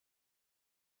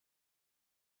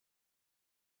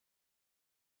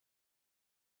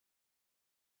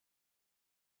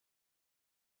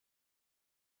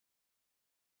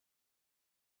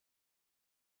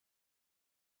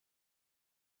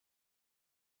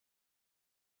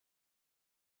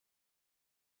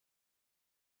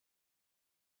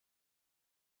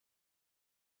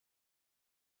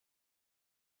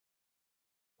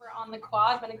We're on the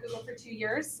quad, been at Google for 2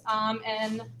 years.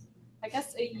 And I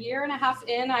guess a year and a half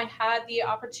in, I had the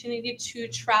opportunity to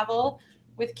travel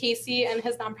with Casey and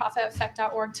his nonprofit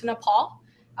Effect.org to Nepal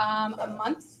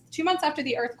 2 months after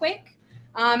the earthquake.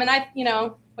 And I,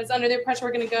 was under the impression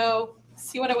we're going to go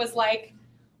see what it was like,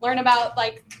 learn about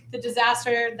like the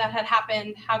disaster that had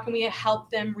happened, how can we help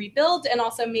them rebuild, and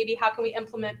also maybe how can we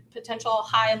implement potential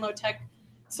high and low tech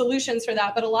solutions for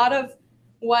that. But a lot of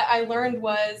what I learned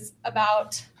was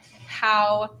about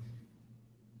how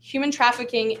human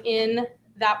trafficking in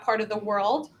that part of the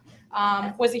world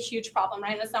was a huge problem,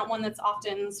 right? And it's not one that's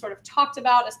often sort of talked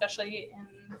about, especially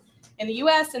in the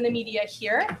US and the media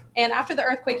here. And after the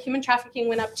earthquake, human trafficking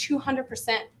went up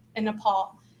 200% in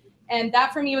Nepal. And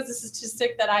that for me was a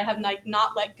statistic that I have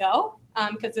not let go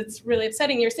because it's really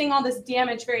upsetting. You're seeing all this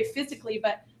damage very physically,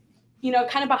 but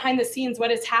kind of behind the scenes,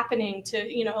 what is happening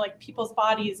to, like people's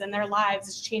bodies and their lives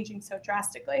is changing so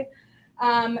drastically.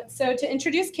 So to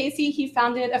introduce Casey, he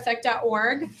founded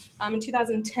Effect.org in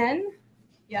 2010.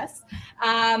 Yes,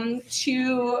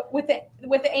 with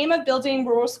the aim of building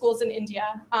rural schools in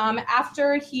India.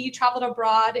 After he traveled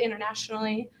abroad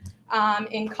internationally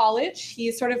in college,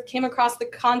 he sort of came across the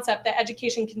concept that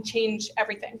education can change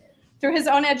everything. Through his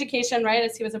own education, right,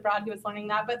 as he was abroad, he was learning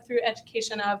that, but through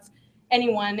education of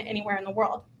anyone, anywhere in the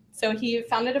world. So he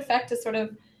founded Effect to sort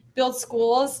of build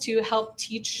schools to help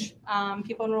teach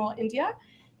people in rural India.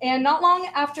 And not long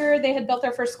after they had built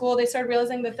their first school, they started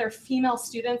realizing that their female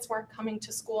students weren't coming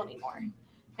to school anymore.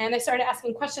 And they started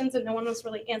asking questions and no one was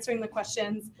really answering the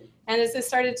questions. And as they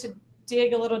started to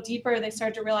dig a little deeper, they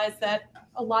started to realize that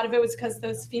a lot of it was because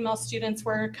those female students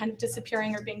were kind of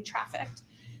disappearing or being trafficked.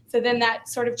 So then that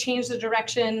sort of changed the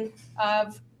direction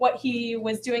of what he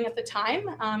was doing at the time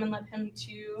and led him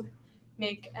to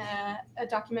make a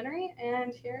documentary.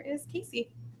 And here is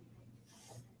Casey.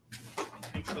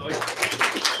 Thanks, Chloe.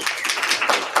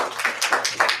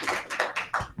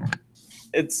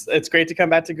 It's great to come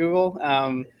back to Google.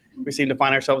 We seem to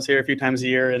find ourselves here a few times a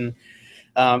year, and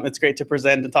it's great to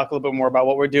present and talk a little bit more about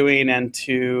what we're doing and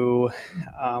to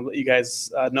let you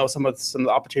guys know some of the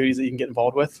opportunities that you can get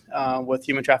involved with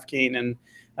human trafficking and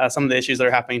some of the issues that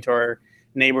are happening to our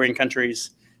neighboring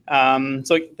countries.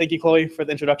 So thank you, Chloe, for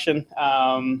the introduction.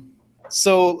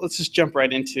 So let's just jump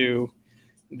right into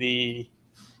the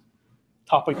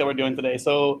topic that we're doing today.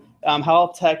 So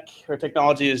how tech or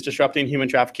technology is disrupting human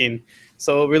trafficking.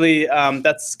 So really,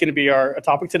 that's going to be our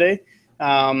topic today.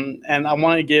 And I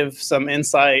want to give some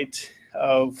insight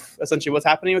of essentially what's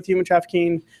happening with human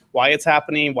trafficking, why it's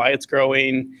happening, why it's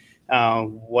growing,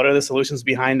 what are the solutions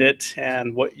behind it,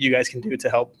 and what you guys can do to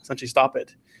help essentially stop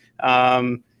it.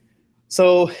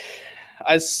 So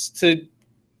as to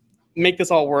make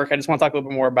this all work, I just want to talk a little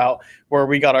bit more about where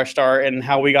we got our start and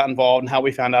how we got involved and how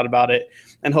we found out about it.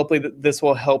 And hopefully this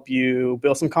will help you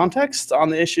build some context on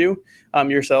the issue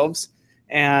yourselves.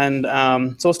 And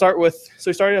so we'll start with, so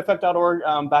we started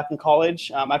Effect.org back in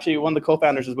college. Actually, one of the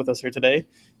co-founders is with us here today,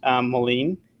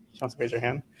 Malene. She wants to raise her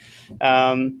hand.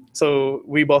 So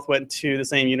we both went to the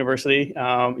same university,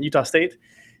 Utah State.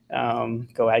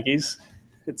 Go Aggies.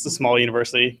 It's a small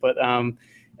university, but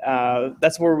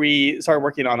that's where we started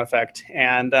working on Effect.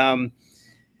 And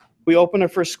we opened our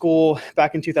first school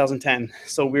back in 2010.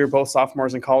 So we were both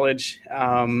sophomores in college,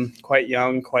 quite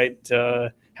young,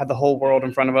 had the whole world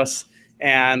in front of us.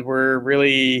 And we're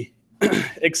really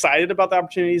excited about the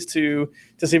opportunities to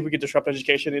see if we could disrupt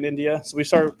education in India. So we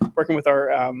started working with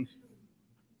our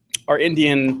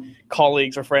Indian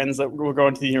colleagues or friends that were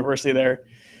going to the university there.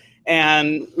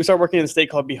 And we started working in a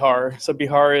state called Bihar. So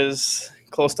Bihar is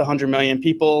close to 100 million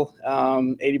people,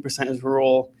 80% is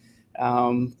rural.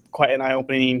 Quite an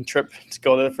eye-opening trip to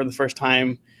go there for the first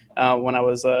time when I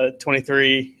was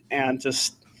 23, and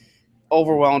just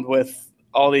overwhelmed with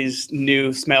all these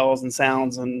new smells and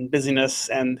sounds and busyness.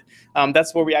 And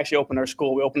that's where we actually opened our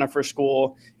school. We opened our first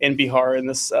school in Bihar in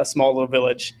this small little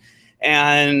village.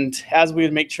 And as we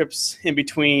would make trips in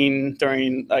between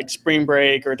during like spring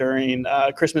break or during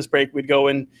Christmas break, we'd go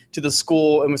into the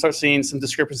school and we start seeing some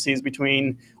discrepancies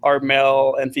between our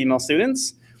male and female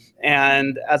students.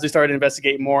 And as we started to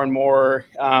investigate more and more,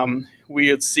 we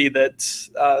would see that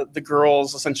the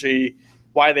girls essentially,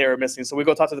 why they were missing. So we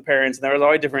go talk to the parents, and there was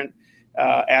always different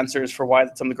answers for why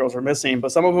some of the girls were missing,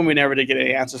 but some of them we never did get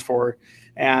any answers for.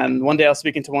 And one day I was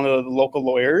speaking to one of the local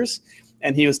lawyers,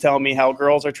 and he was telling me how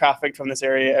girls are trafficked from this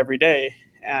area every day.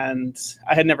 And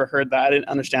I had never heard that. I didn't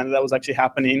understand that was actually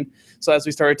happening. So as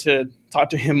we started to talk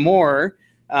to him more,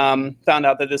 found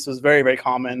out that this was very, very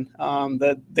common,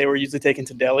 that they were usually taken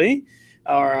to Delhi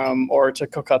or to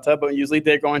Kolkata, but usually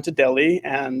they're going to Delhi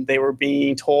and they were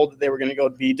being told that they were going to go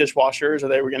be dishwashers or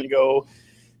they were going to go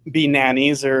be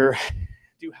nannies or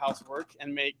do housework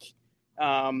and make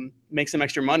some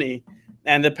extra money.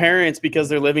 And the parents, because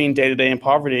they're living day to day in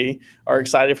poverty, are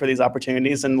excited for these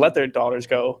opportunities and let their daughters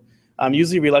go.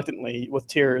 Usually reluctantly, with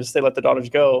tears, they let the daughters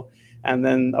go. And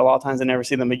then a lot of times they never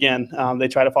see them again. They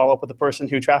try to follow up with the person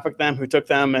who trafficked them, who took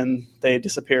them, and they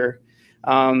disappear.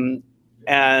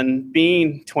 And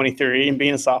being 23 and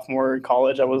being a sophomore in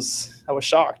college, I was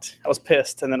shocked. I was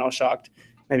pissed, and then I was shocked,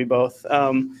 maybe both,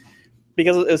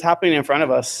 because it was happening in front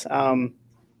of us.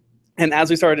 And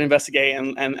as we started to investigate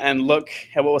and look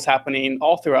at what was happening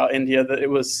all throughout India, that it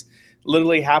was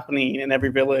literally happening in every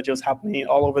village. It was happening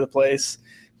all over the place,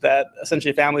 that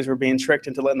essentially families were being tricked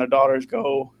into letting their daughters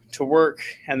go to work,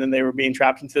 and then they were being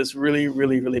trapped into this really,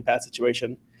 really, really bad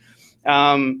situation.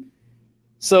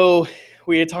 So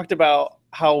we had talked about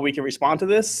how we could respond to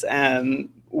this, and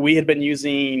we had been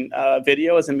using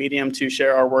video as a medium to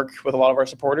share our work with a lot of our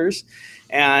supporters.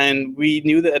 And we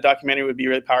knew that a documentary would be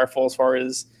really powerful as far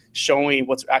as showing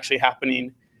what's actually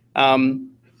happening. And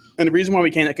the reason why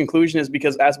we came to that conclusion is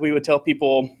because as we would tell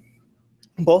people,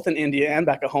 both in India and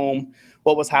back at home,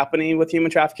 what was happening with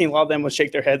human trafficking, a lot of them would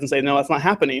shake their heads and say, no, that's not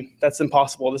happening. That's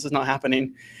impossible. This is not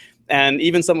happening. And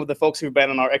even some of the folks who've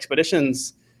been on our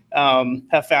expeditions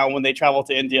have found when they travel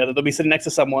to India that they'll be sitting next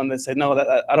to someone that say, no,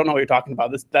 I don't know what you're talking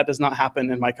about. That does not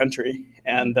happen in my country.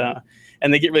 And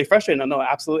they get really frustrated. No, it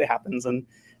absolutely happens.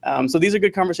 And so these are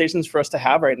good conversations for us to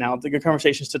have right now. They're good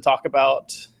conversations to talk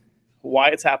about why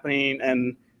it's happening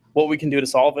and what we can do to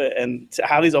solve it, and to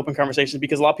have these open conversations,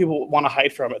 because a lot of people want to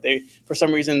hide from it. For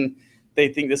some reason, they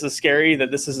think this is scary, that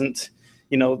this isn't,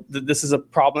 this is a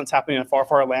problem that's happening in a far,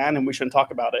 far land and we shouldn't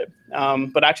talk about it.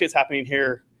 But actually it's happening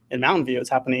here in Mountain View. It's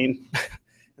happening,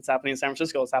 it's happening in San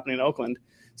Francisco. It's happening in Oakland.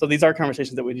 So these are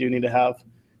conversations that we do need to have.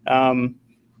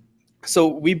 So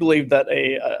we believe that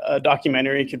a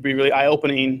documentary could be really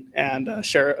eye-opening and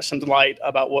share some light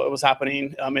about what was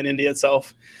happening in India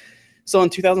itself. So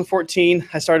in 2014,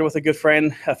 I started with a good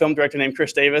friend, a film director named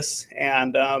Chris Davis,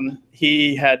 and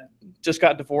he had just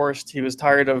got divorced. He was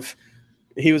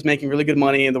making really good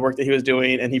money in the work that he was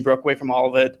doing, and he broke away from all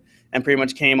of it and pretty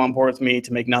much came on board with me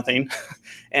to make nothing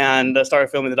and started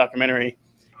filming the documentary.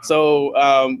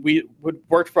 So we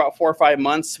worked for about 4 or 5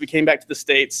 months. We came back to the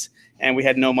States and we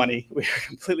had no money. We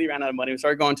completely ran out of money. We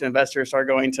started going to investors, started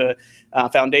going to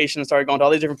foundations, started going to all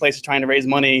these different places trying to raise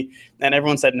money. And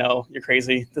everyone said, no, you're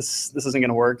crazy. This isn't going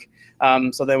to work.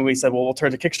 So then we said, well, we'll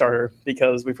turn to Kickstarter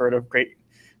because we've heard of great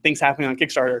things happening on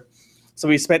Kickstarter. So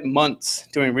we spent months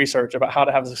doing research about how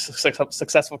to have a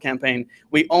successful campaign.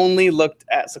 We only looked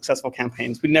at successful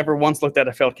campaigns. We never once looked at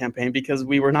a failed campaign because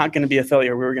we were not going to be a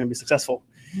failure. We were going to be successful.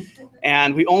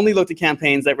 And we only looked at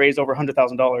campaigns that raised over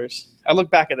 $100,000. I look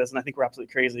back at this and I think we're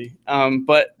absolutely crazy.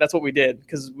 But that's what we did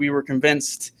because we were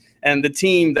convinced. And the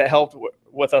team that helped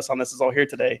with us on this is all here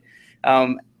today.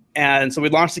 And so we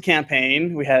launched the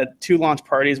campaign. We had 2 launch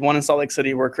parties, one in Salt Lake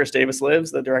City where Chris Davis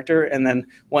lives, the director, and then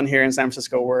one here in San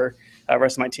Francisco where the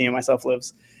rest of my team and myself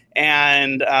lives.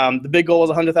 And the big goal was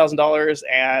 $100,000,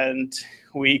 and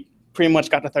we pretty much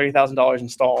got to $30,000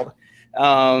 installed.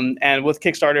 And with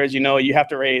Kickstarter, as you know, you have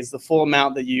to raise the full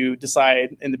amount that you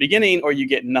decide in the beginning or you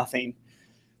get nothing.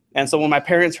 And so when my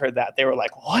parents heard that, they were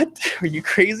like, what? Are you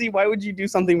crazy? Why would you do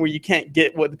something where you can't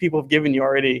get what the people have given you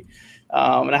already?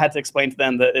 And I had to explain to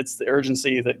them that it's the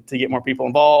urgency to get more people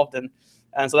involved. And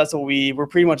so that's what we were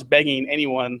pretty much begging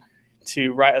anyone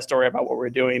to write a story about what we're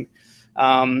doing.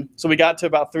 So we got to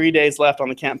about 3 days left on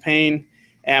the campaign,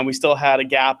 and we still had a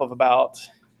gap of about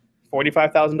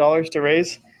 $45,000 to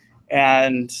raise.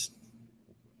 And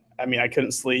I mean, I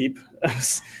couldn't sleep.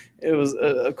 It was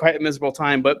quite a miserable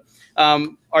time, but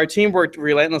our team worked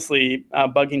relentlessly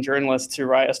bugging journalists to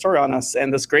write a story on us.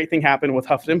 And this great thing happened with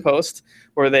Huffington Post,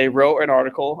 where they wrote an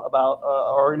article about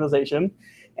our organization.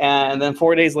 And then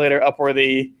 4 days later,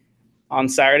 Upworthy on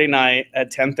Saturday night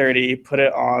at 10:30 put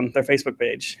it on their Facebook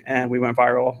page, and we went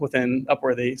viral within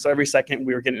Upworthy. So every second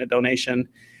we were getting a donation,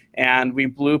 and we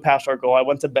blew past our goal. I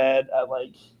went to bed at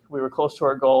we were close to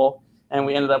our goal, and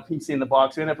we ended up piecing the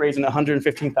box. We ended up raising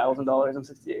 $115,000 and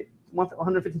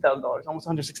 $115,000, almost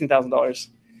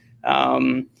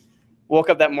 $116,000. Woke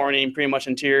up that morning pretty much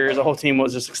in tears. The whole team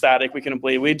was just ecstatic. We couldn't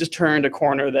believe. We just turned a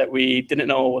corner that we didn't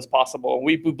know was possible.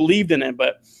 We believed in it,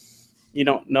 but you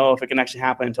don't know if it can actually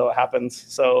happen until it happens.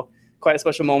 So quite a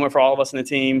special moment for all of us in the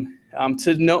team.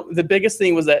 To know, the biggest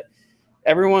thing was that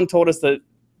everyone told us that,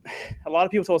 a lot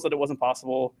of people told us that it wasn't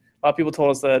possible. A lot of people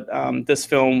told us that this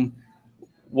film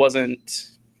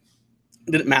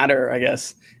didn't matter, I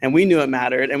guess. And we knew it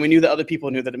mattered, and we knew that other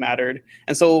people knew that it mattered.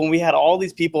 And so when we had all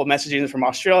these people messaging from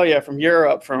Australia, from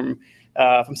Europe, from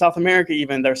from South America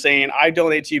even, they're saying, I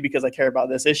donate to you because I care about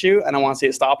this issue and I want to see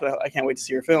it stopped. I can't wait to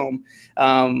see your film.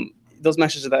 Those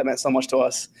messages that meant so much to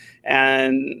us.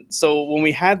 And so when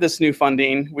we had this new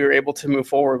funding, we were able to move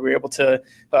forward. We were able to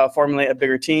formulate a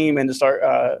bigger team and to start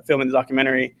filming the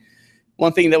documentary.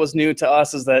 One thing that was new to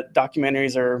us is that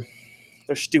documentaries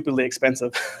they're stupidly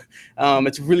expensive.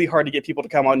 It's really hard to get people to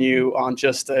come on you on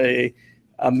just a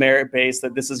merit base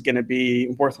that this is going to be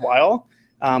worthwhile.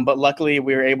 But luckily,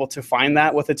 we were able to find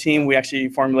that with a team. We actually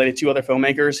formulated 2 other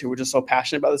filmmakers who were just so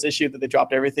passionate about this issue that they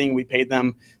dropped everything. We paid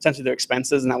them essentially their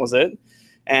expenses, and that was it.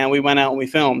 And we went out and we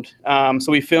filmed.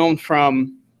 So we filmed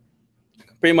from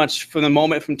pretty much from the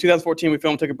moment from 2014, we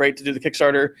filmed, took a break to do the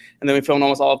Kickstarter, and then we filmed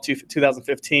almost all of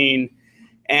 2015.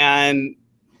 And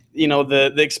you know,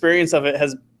 the experience of it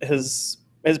has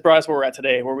brought us where we're at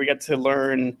today, where we get to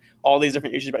learn all these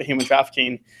different issues about human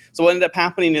trafficking. So what ended up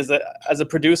happening is that as a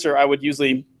producer, I would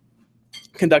usually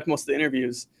conduct most of the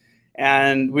interviews,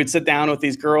 and we'd sit down with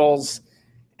these girls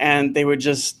and they would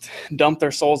just dump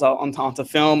their souls out onto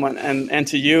film and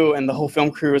to you, and the whole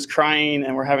film crew is crying,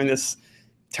 and we're having this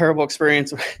terrible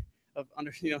experience of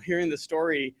hearing the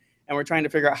story, and we're trying to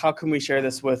figure out how can we share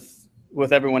this with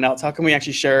everyone else? How can we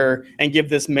actually share and give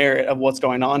this merit of what's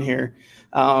going on here?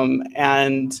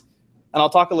 And I'll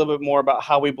talk a little bit more about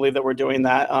how we believe that we're doing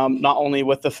that, not only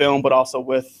with the film, but also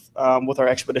with our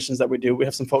expeditions that we do. We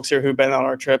have some folks here who've been on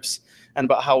our trips, and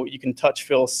about how you can touch,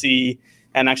 feel, see,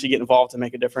 and actually get involved to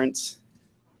make a difference.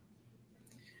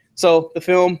 So the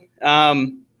film,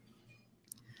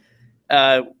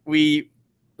 we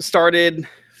started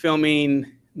filming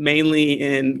mainly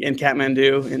in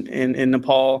Kathmandu in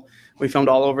Nepal. We filmed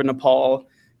all over Nepal,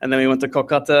 and then we went to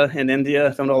Kolkata in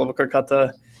India, filmed all over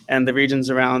Kolkata and the regions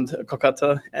around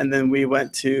Kolkata. And then we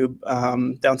went to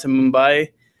down to Mumbai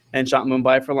and shot in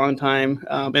Mumbai for a long time.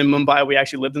 In Mumbai, we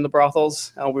actually lived in the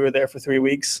brothels. We were there for 3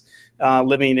 weeks,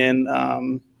 living in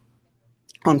on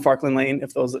Falkland Lane,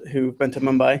 if those who've been to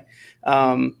Mumbai.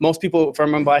 Most people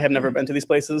from Mumbai have never been to these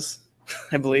places,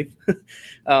 I believe.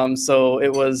 So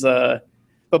it was,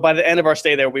 but by the end of our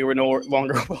stay there, we were no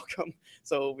longer welcome.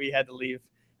 So we had to leave.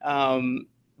 And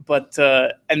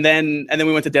then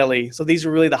we went to Delhi. So these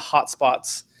were really the hot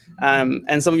spots.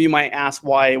 And some of you might ask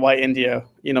why India?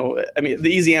 You know, I mean, the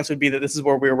easy answer would be that this is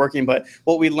where we were working. But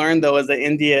what we learned though is that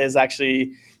India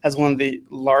has one of the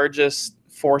largest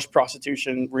forced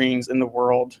prostitution rings in the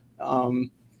world.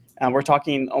 And we're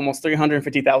talking almost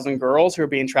 350,000 girls who are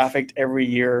being trafficked every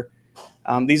year.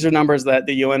 These are numbers that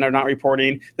the UN are not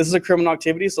reporting. This is a criminal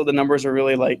activity, so the numbers are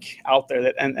really like out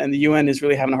there. And the UN is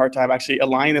really having a hard time actually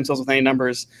aligning themselves with any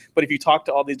numbers. But if you talk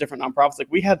to all these different nonprofits, like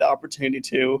we had the opportunity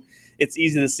to, it's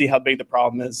easy to see how big the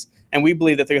problem is. And we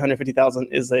believe that 350,000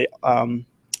 is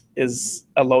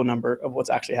a low number of what's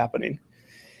actually happening.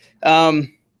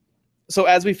 So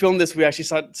as we filmed this, we actually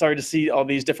started to see all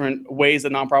these different ways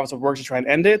that nonprofits have worked to try and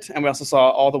end it. And we also saw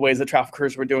all the ways that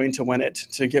traffickers were doing to win it,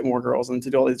 to get more girls and to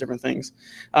do all these different things.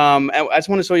 And I just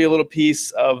want to show you a little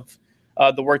piece of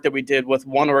the work that we did with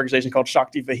one organization called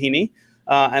Shakti Vahini,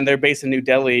 and they're based in New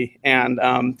Delhi.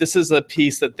 And this is a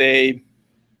piece that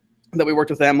we worked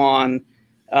with them on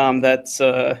that's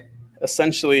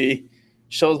essentially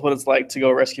shows what it's like to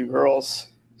go rescue girls.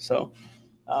 So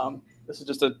this is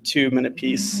just a 2-minute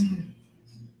piece.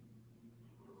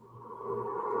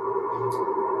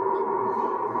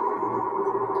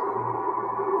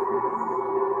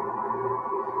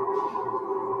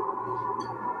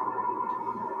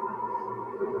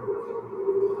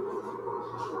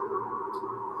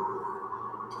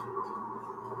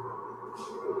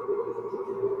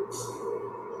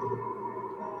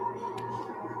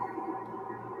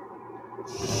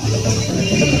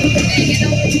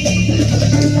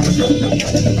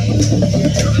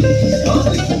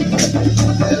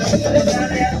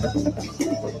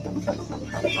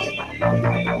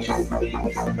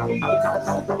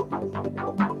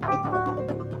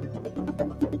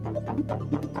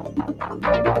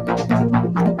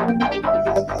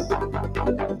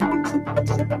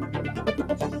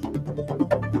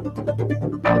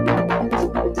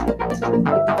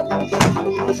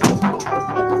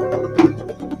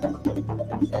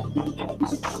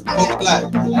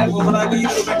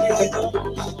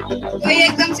 वही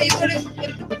एकदम सही थोड़े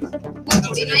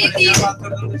थोड़ी ना ये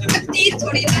तीर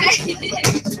थोड़ी ना है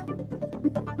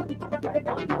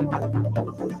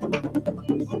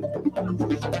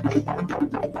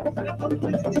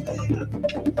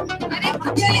अरे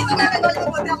चलिए तो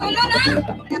ना बोलो ना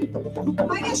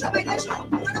आगे शो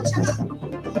अच्छा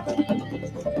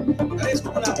अरे इसको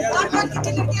बना यार और बात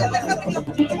कितनी लड़की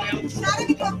सारे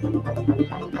निकलो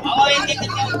और इनके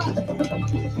क्या नाम है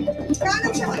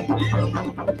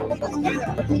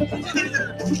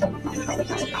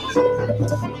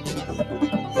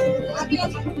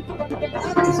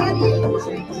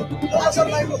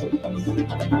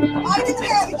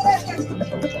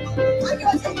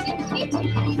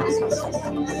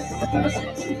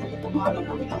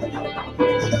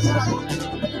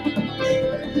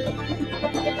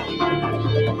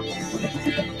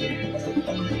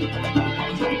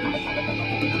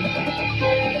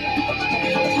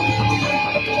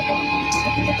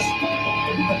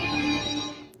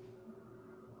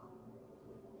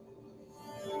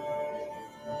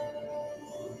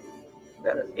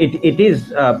It is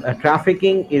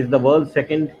trafficking is the world's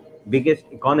second biggest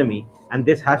economy, and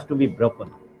this has to be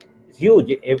broken. It's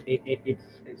huge. It's,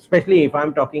 especially if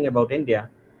I'm talking about India,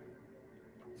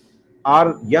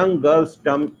 are young girls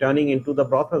turning into the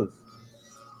brothels.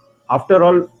 After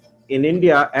all, in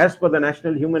India, as per the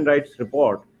National Human Rights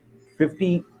Report,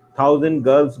 50,000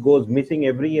 girls goes missing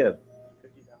every year.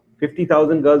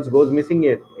 50,000 girls goes missing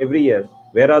every year.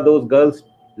 Where are those girls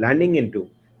landing into?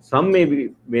 Some may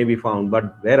be found,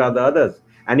 but where are the others?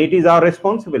 And it is our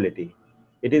responsibility.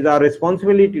 It is our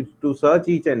responsibility to search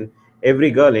each and every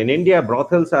girl. In India,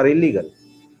 brothels are illegal.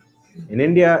 In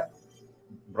India,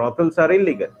 brothels are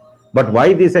illegal. But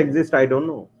why this exists, I don't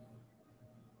know.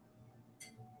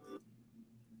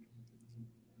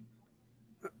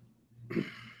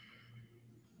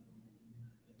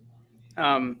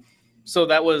 So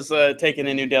that was taken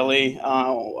in New Delhi,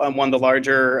 on one of the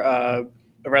larger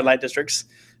red light districts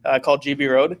called GB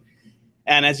Road.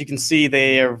 And as you can see,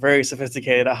 they are very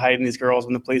sophisticated at hiding these girls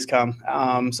when the police come.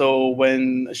 So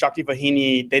when Shakti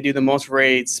Vahini, they do the most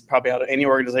raids probably out of any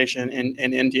organization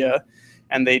in India,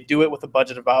 and they do it with a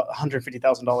budget of about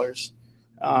 $150,000.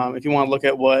 If you want to look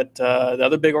at what the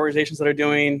other big organizations that are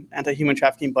doing anti-human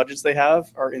trafficking budgets they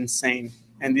have are insane.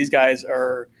 And these guys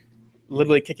are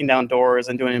literally kicking down doors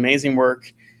and doing amazing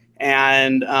work.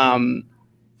 And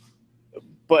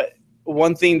but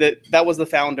one thing that was the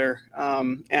founder,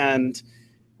 and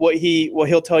what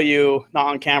he'll tell you, not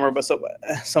on camera, but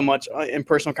so much in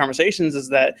personal conversations, is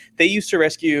that they used to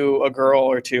rescue a girl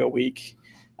or two a week.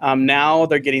 Now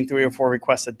they're getting 3 or 4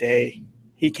 requests a day.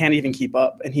 He can't even keep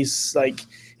up, and he's like,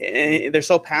 they're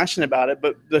so passionate about it,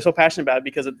 but they're so passionate about it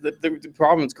because the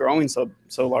problem is growing so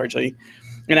largely.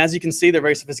 And as you can see, they're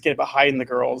very sophisticated about hiding the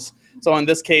girls. So in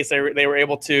this case, they were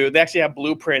able to, they actually have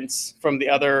blueprints from the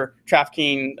other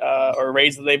trafficking or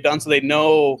raids that they've done, so they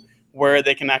know where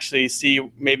they can actually see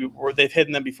maybe where they've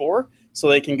hidden them before, so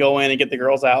they can go in and get the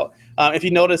girls out. If you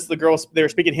notice, the girls, they were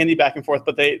speaking Hindi back and forth,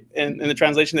 but they in the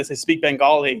translation they say speak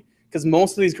Bengali, because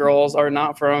most of these girls are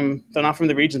not from, they're not from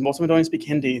the region. Most of them don't even speak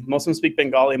Hindi. Most of them speak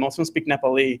Bengali. Most of them speak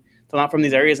Nepali. They're not from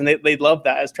these areas, and they love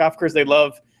that. As traffickers, they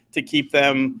love to keep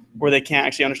them where they can't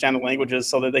actually understand the languages,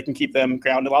 so that they can keep them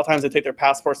grounded. A lot of times they take their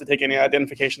passports, they take any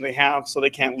identification they have, so they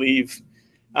can't leave.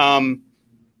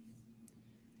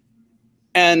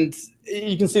 And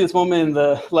you can see this woman in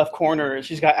the left corner.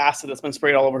 She's got acid that's been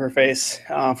sprayed all over her face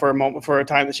for a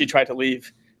time that she tried to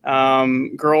leave.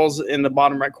 Girls in the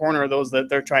bottom right corner are those that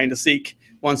they're trying to seek,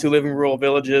 ones who live in rural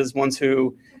villages, ones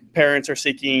who parents are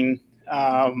seeking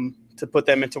to put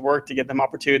them into work to get them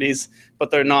opportunities,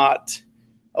 but they're not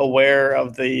aware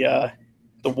of the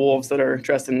wolves that are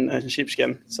dressed in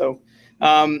sheepskin. So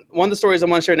one of the stories I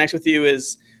want to share next with you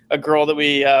is a girl that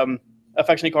we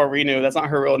affectionately call Renu. That's not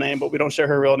her real name, but we don't share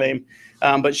her real name.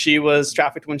 But she was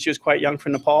trafficked when she was quite young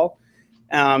from Nepal.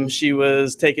 She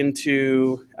was taken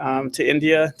to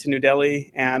India, to New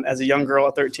Delhi, and as a young girl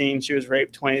at 13, she was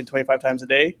raped 20 to 25 times a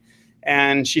day.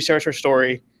 And she shares her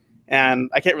story, and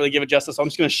I can't really give it justice, so I'm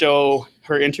just going to show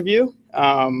her interview.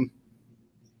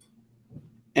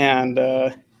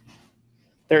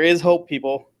 There is hope,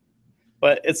 people,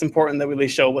 but it's important that we at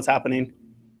least show what's happening.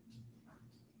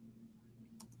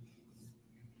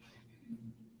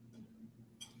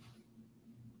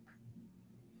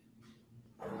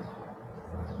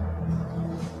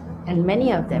 And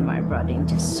many of them are brought in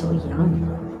just so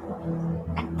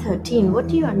young. At 13, what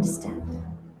do you understand?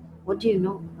 What do you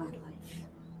know about life?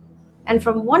 And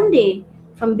from one day,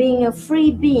 from being a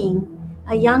free being,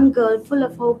 a young girl full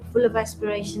of hope, full of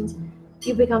aspirations,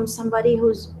 you become somebody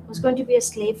who's going to be a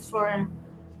slave for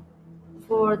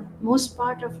most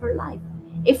part of her life.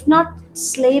 If not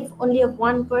slave only of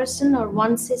one person or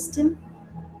one system,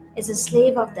 is a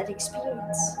slave of that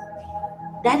experience.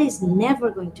 That is never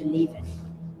going to leave it.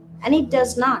 And it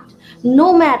does not.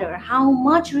 No matter how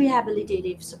much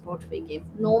rehabilitative support we give,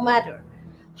 no matter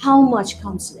how much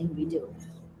counseling we do,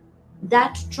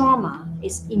 that trauma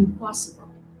is impossible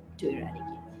to eradicate.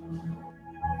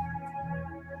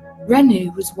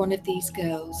 Renu was one of these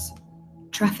girls,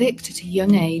 trafficked at a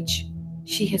young age,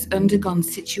 She has undergone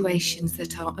situations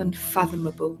that are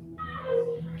unfathomable.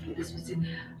 त्यसपछि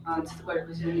त्यस्तो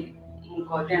गरेपछि अनि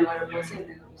घर त्यहाँबाट बसेँ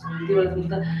त्यो बेला त म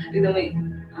त एकदमै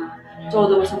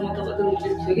 14 वर्षमा त एकदम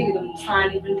थियो कि एकदम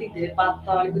सानी पनि थिएँ धेरै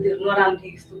पातला अलिकति नराम्रो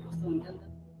थिएँ यस्तो कस्तो हुन्छ नि त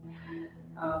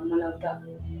मलाई उता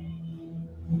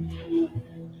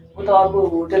उता अर्को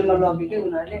होटलमा लग्यो कि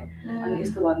उनीहरूले अनि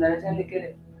यस्तो भन्दा रहेछ अनि के अरे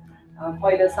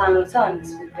पहिला सानो छ अनि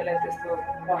त्यसपछि त्यसलाई त्यस्तो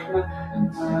फर्स्टमा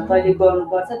तैँले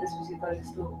गर्नुपर्छ त्यसपछि तैँले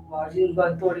त्यस्तो भर्जिन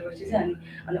तोडेपछि चाहिँ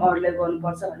अनि अरूलाई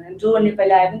गर्नुपर्छ भनेर जो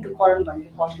नेपाली आयो पनि त्यो करण भन्ने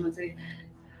फर्स्टमा चाहिँ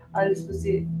अनि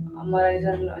त्यसपछि मलाई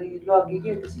झन् अनि लग्यो कि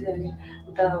त्यसपछि अनि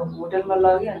उता होटलमा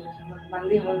लग्यो अनि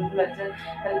मान्दै मलाई चाहिँ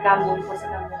अहिले काम गर्नुपर्छ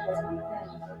भनेर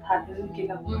थाहा थियो के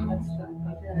काम गर्नुपर्छ त्यस्तो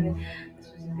अनि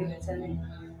त्यसपछि त्यसले चाहिँ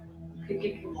के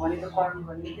भनेको करण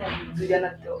भन्ने थियो अनि दुईजना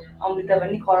त्यो अमृता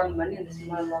भन्ने करण भन्ने अनि त्यसपछि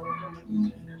मलाई लगेको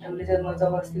उसले चाहिँ म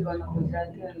जबरजस्ती गर्न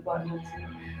खोजिरहेको थियो अनि गर्नुपर्छ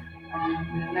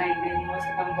अनि नाइ म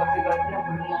यस्तो काम गर्दै गर्दिनँ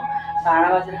बरु म भाँडा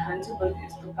बाजेर खान्छु बरु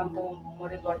यस्तो काम त म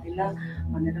गर्दिनँ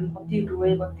भनेर कति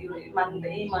रोएँ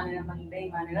मान्दै मानेर अनि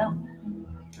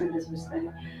त्यसपछि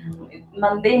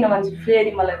मान्दै नमान्छ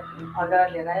फेरि मलाई फर्काएर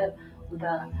लिएर आयो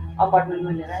उता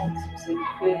अपार्टमेन्टमा लिएर आयो त्यसपछि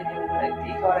फेरि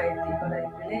यति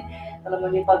कराएँ तर म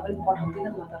नेपाल पनि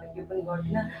पठाउँदिनँ म तर के पनि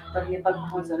गर्दिनँ तर नेपाल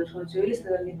पठाउँछ सोच्छु है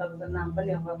तर नेपालको नाम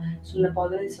पनि अब सुन्न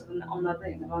पाउँदैन अनुहार पनि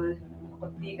हेर्न पाउँदैन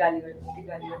कति गाली गरेँ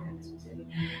त्यसपछि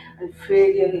अनि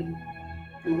फेरि अनि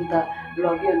उता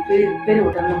लग्यो अनि फेरि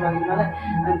होटलमा लग्यो मलाई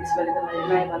अनि त्यसपछि त मैले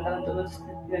नाइ भन्दा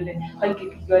तिनीहरूले खै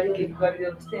के गरिदियो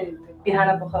जस्तै बिहान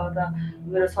पख त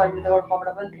मेरो शरीरमा एउटा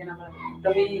कपडा पनि थिएन मलाई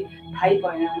एकदमै थाहै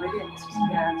भएन मैले त्यसपछि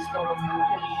बिहान जस्तो अवस्थामा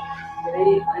धेरै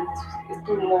अनि त्यसपछि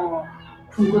यस्तो म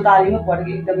खुनको तालीमा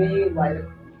परेको एकदमै भएर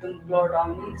एकदम ब्लड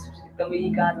आउने त्यसपछि एकदमै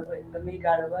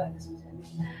गाह्रो भयो त्यसपछि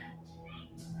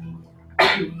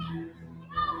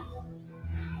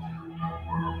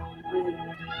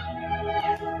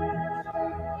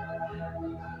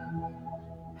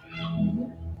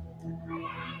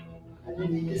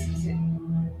त्यसपछि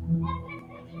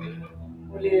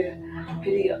उसले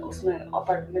फेरि उसमा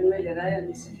अपार्टमेन्टमै लिएर आयो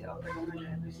अनि अपार्टमेन्टमा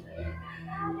ल्याएपछि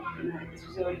त्यसपछि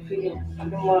उसले फेरि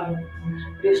एकदम म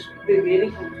रेस्ट धेरै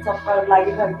चक्कर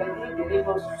लागेर एकदमै धेरै म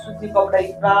सुत्ने कपडा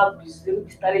पुरा भिज्दियो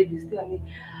बिस्तारै भिज्थ्यो अनि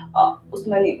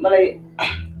उसमा नि मलाई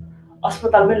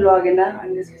अस्पताल पनि लगेन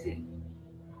अनि त्यसपछि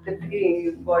त्यत्तिकै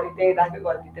बडी त्यहीँ राख्यो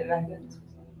घरभित्र राख्यो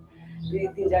दुई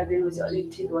 3-4 दिनपछि अलिक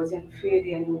ठिक भएपछि अनि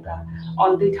फेरि अनि उता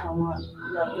अन्त्य ठाउँमा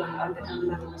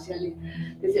लगेपछि अनि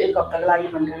त्यो चाहिँ 1 हप्ताको लागि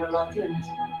भनेर लग्थ्यो अनि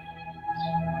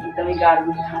एकदमै गाह्रो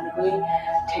हुन्थ्यो खाने पनि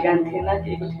ठेगान थिएन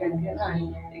केहीको ठेगान थिएन अनि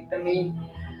एकदमै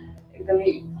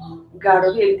गाह्रो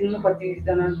कि एक दिनमा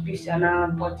कतिजना 20 जना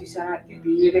 25 जना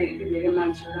धेरै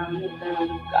मान्छेहरू आउने एकदमै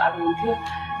गाह्रो हुन्थ्यो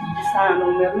सानो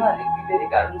उमेरमा यति धेरै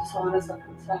गाह्रो हुन्छ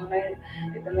सहनै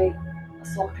एकदमै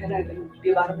सक्थेन एकदम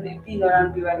व्यवहार पनि यति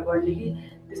नराम्रो व्यवहार गर्ने कि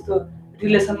त्यस्तो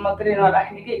रिलेसन मात्रै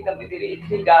नराख्ने कि एकदमै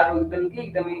धेरै गाह्रो एकदम कि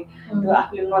एकदमै त्यो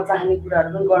आफूले नचाहने कुराहरू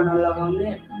पनि गर्न लगाउने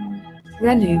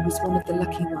Renu was one of the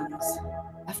lucky ones.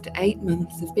 After 8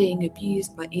 months of being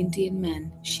abused by Indian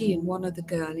men, she and one other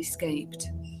girl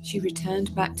escaped. She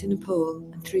returned back to Nepal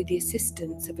and through the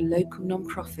assistance of a local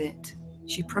non-profit,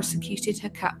 she prosecuted her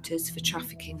captors for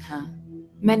trafficking her.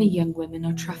 Many young women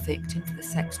are trafficked into the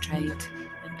sex trade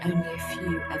and only a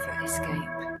few ever escape.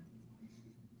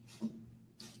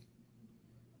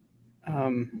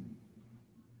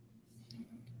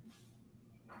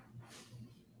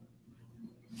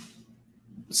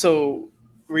 So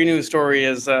Renu's story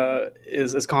is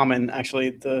common.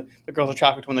 Actually, the girls are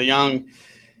trafficked when they're young,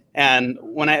 and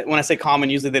when I say common,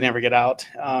 usually they never get out.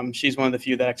 She's one of the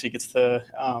few that actually gets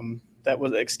that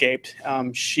was escaped.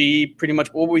 She pretty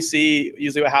much what we see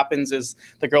usually what happens is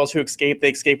the girls who escape, they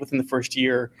escape within the first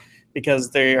year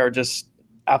because they are just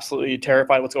absolutely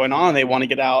terrified what's going on. They want to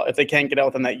get out. If they can't get out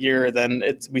within that year, then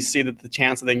we see that the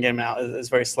chance of them getting out is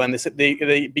very slim.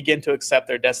 They begin to accept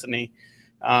their destiny,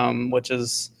 which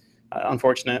is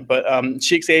unfortunate. But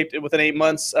she escaped within 8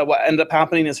 months. What ended up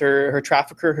happening is her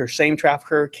same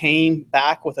trafficker, came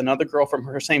back with another girl from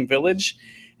her same village,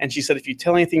 and she said, "If you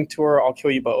tell anything to her, I'll kill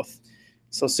you both."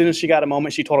 So as soon as she got a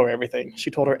moment, she told her everything.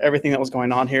 She told her everything that was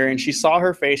going on here, and she saw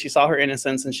her face, she saw her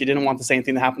innocence, and she didn't want the same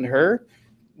thing to happen to her.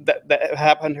 That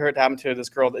happened to her to happen to this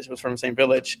girl that was from the same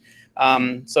village.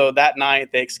 So that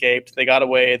night they escaped. They got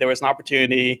away. There was an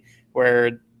opportunity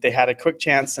where they had a quick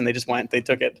chance, and they just went. They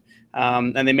took it,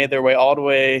 and they made their way all the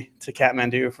way to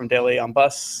Kathmandu from Delhi on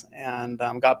bus, and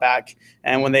got back.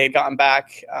 And when they had gotten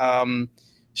back,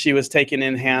 she was taken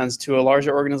in hands to a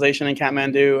larger organization in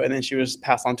Kathmandu, and then she was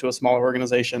passed on to a smaller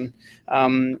organization.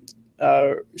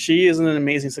 She is an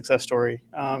amazing success story.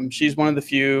 She's one of the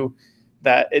few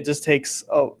that it just takes,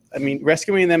 I mean,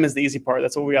 rescuing them is the easy part.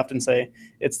 That's what we often say.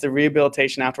 It's the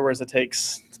rehabilitation afterwards that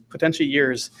takes potentially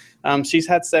years. She's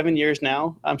had 7 years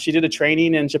now. She did a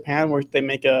training in Japan where they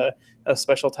make a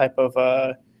special type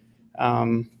of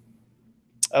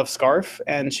scarf,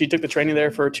 and she took the training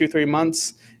there for 2-3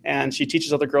 months, and she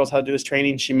teaches other girls how to do this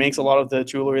training. She makes a lot of the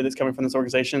jewelry that's coming from this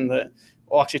organization that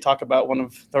we'll actually talk about, one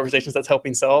of the organizations that's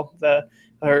helping sell the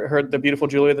beautiful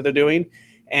jewelry that they're doing.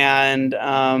 And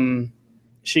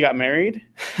she got married.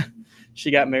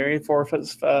 She got married 4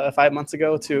 or 5 months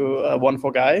ago to a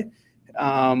wonderful guy.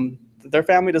 Their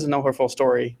family doesn't know her full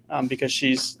story because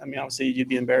she's, I mean, obviously you'd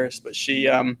be embarrassed, but she's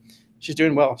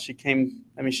doing well. She came,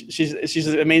 I mean, she's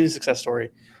an amazing success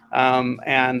story.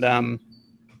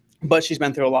 But she's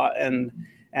been through a lot, and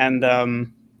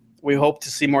we hope to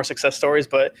see more success stories.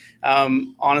 But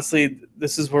honestly,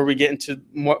 this is where we get into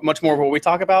much more of what we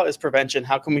talk about is prevention.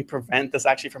 How can we prevent this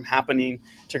actually from happening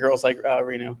to girls like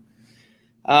Renu?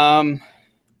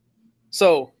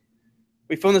 So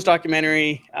we filmed this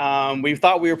documentary. We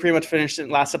thought we were pretty much finished in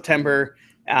last September.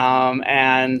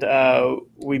 And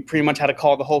we pretty much had to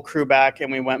call the whole crew back,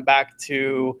 and we went back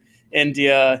to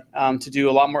India to do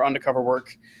a lot more undercover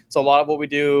work. So a lot of what we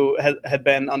do had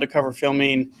been undercover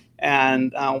filming,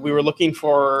 and we were looking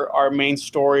for our main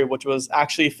story, which was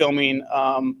actually filming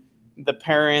the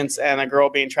parents and a girl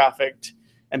being trafficked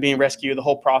and being rescued, the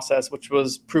whole process, which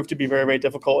was proved to be very, very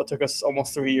difficult. It took us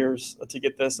almost 3 years to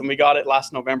get this, and we got it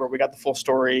last November. We got the full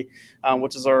story,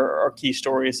 which is our key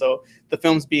story. So the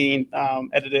film's being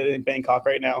edited in Bangkok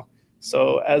right now.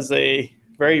 So as a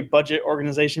very budget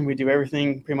organization, we do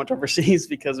everything pretty much overseas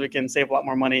because we can save a lot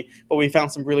more money. But we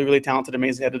found some really, really talented,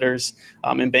 amazing editors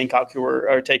in Bangkok who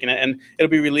are taking it, and it'll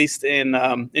be released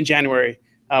in January.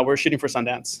 We're shooting for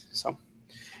Sundance.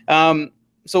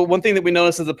 So one thing that we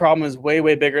noticed is the problem is way,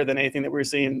 way bigger than anything that we're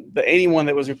seeing. Anyone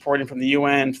that was reporting from the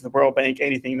UN, from the World Bank,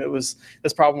 anything that was,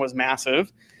 this problem was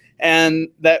massive. And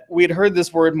that we'd heard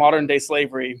this word modern day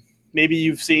slavery. Maybe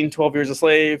you've seen 12 Years a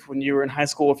Slave when you were in high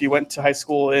school. If you went to high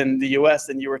school in the US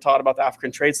and you were taught about the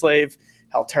African trade slave,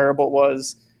 how terrible it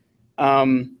was.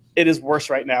 It is worse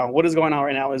right now. What is going on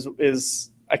right now is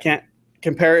I can't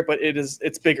compare it, but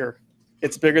it's bigger.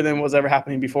 It's bigger than what was ever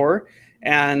happening before.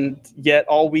 And yet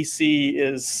all we see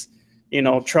is,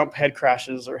 Trump head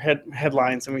crashes or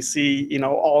headlines. And we see,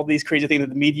 all these crazy things that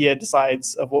the media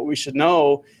decides of what we should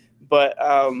know. But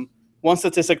one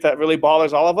statistic that really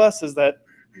bothers all of us is that,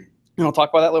 I'll talk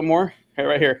about that a little more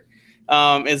right here,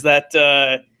 is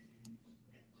that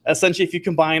essentially if you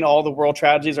combine all the world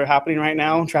tragedies that are happening right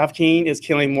now, trafficking is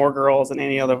killing more girls than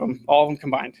any other of them, all of them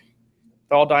combined.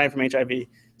 They're all dying from HIV.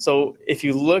 So if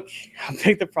you look how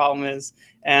big the problem is,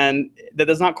 and that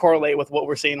does not correlate with what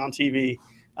we're seeing on TV,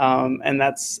 and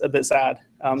that's a bit sad.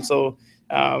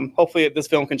 Hopefully this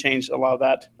film can change a lot of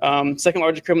that. Second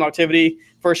largest criminal activity,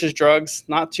 first is drugs.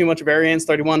 Not too much variance,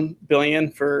 31 billion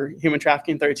for human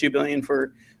trafficking, 32 billion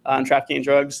for trafficking and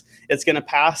drugs. It's going to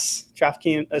pass,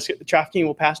 trafficking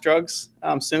will pass drugs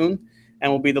soon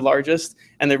and will be the largest.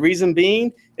 And the reason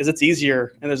being is it's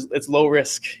easier and it's low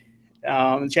risk.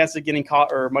 The chances of getting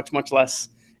caught are much, much less,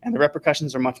 and the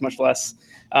repercussions are much, much less.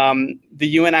 The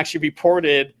UN actually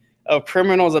reported of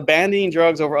criminals abandoning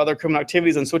drugs over other criminal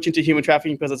activities and switching to human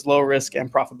trafficking because it's low risk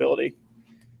and profitability.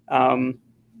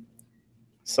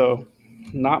 So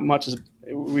not much as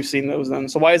we've seen those then.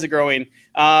 So why is it growing?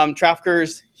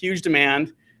 Traffickers, huge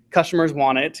demand. Customers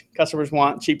want it. Customers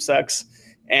want cheap sex.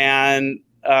 And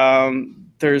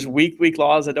there's weak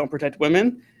laws that don't protect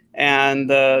women. And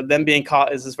them being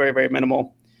caught is just very, very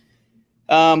minimal.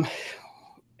 And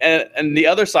the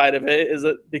other side of it is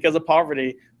that because of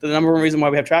poverty, the number one reason why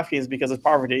we have trafficking is because of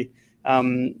poverty.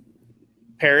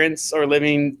 Parents are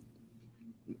living,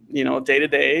 day to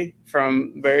day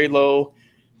from very low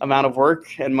amount of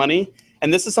work and money.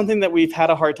 And this is something that we've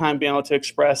had a hard time being able to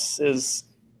express is,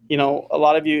 a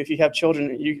lot of you, if you have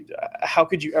children, how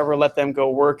could you ever let them go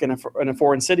work in a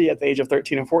foreign city at the age of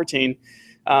 13 or 14?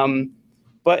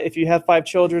 But if you have 5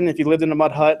 children, if you lived in a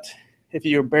mud hut, if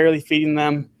you're barely feeding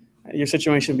them, your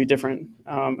situation would be different.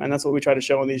 And that's what we try to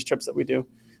show on these trips that we do.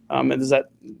 Is that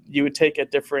you would take a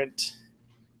different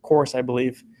course, I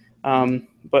believe.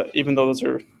 But even though those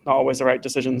are not always the right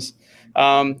decisions.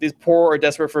 These poor are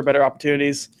desperate for better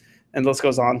opportunities, and the list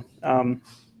goes on.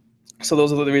 So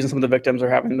those are the reasons some of the victims are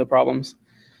having the problems.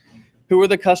 Who are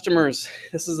the customers?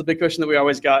 This is a big question that we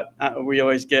always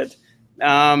get.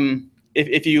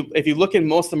 If you look in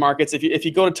most of the markets, if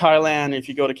you go to Thailand, if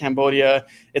you go to Cambodia,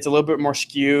 it's a little bit more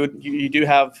skewed. You do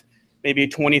have maybe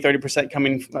 20-30%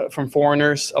 coming from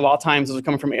foreigners. A lot of times those are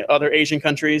coming from other Asian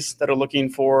countries that are looking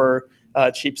for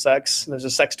cheap sex. There's a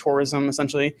sex tourism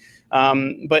essentially.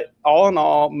 But all in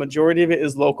all, majority of it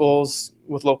is locals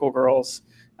with local girls.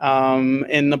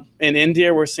 In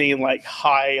India, we're seeing like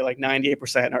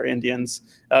 98% are Indians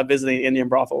visiting Indian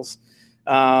brothels.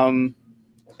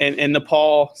 In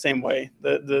Nepal, same way.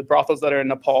 The brothels that are in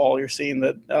Nepal, you're seeing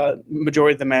that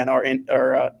majority of the men are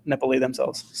Nepali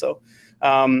themselves. So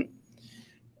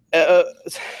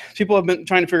people have been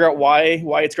trying to figure out why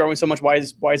it's growing so much. Why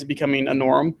is it becoming a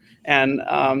norm? And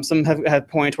some have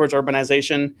pointed towards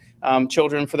urbanization.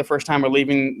 Children for the first time are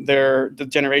leaving the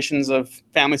generations of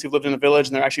families who've lived in a village,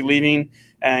 and they're actually leaving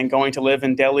and going to live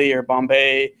in Delhi or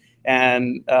Bombay,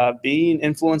 and being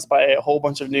influenced by a whole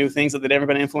bunch of new things that they've never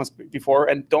been influenced before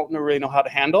and don't really know how to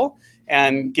handle,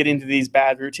 and get into these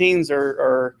bad routines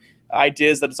or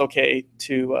ideas that it's okay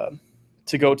to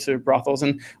go to brothels.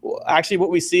 And actually what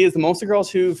we see is the most of the girls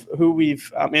who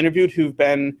we've interviewed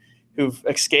who've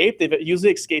escaped, they've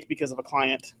usually escaped because of a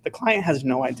client. The client has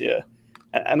no idea.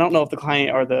 I don't know if the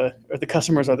client or the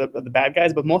customers are the bad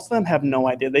guys, but most of them have no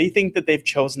idea. They think that they've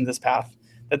chosen this path,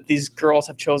 that these girls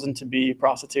have chosen to be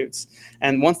prostitutes.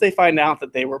 And once they find out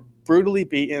that they were brutally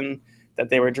beaten, that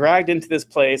they were dragged into this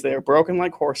place, they were broken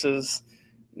like horses,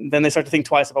 then they start to think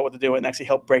twice about what to do and actually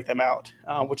help break them out,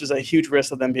 which is a huge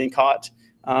risk of them being caught.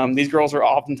 These girls are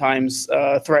oftentimes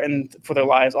threatened for their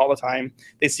lives all the time.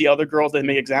 They see other girls they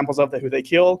make examples of who they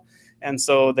kill, and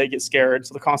so they get scared.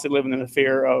 So they're constantly living in the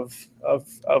fear of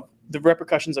the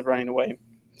repercussions of running away.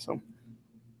 So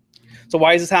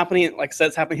why is this happening? Like I said,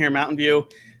 it's happening here in Mountain View,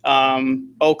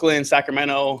 Oakland,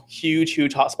 Sacramento, huge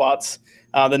hotspots.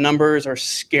 The numbers are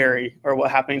scary, or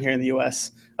what's happening here in the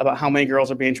U.S. about how many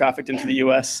girls are being trafficked into the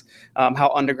U.S.,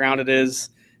 how underground it is.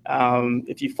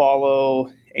 If you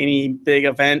follow any big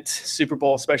event, Super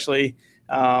Bowl especially,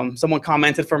 someone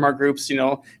commented from our groups,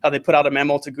 how they put out a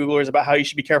memo to Googlers about how you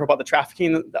should be careful about the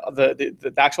trafficking,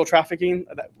 the actual trafficking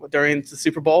during the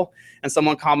Super Bowl. And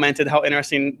someone commented how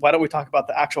interesting, why don't we talk about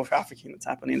the actual trafficking that's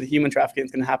happening, the human trafficking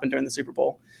that's going to happen during the Super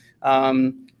Bowl.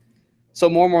 So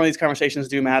more and more of these conversations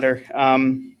do matter.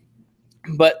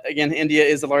 But again, India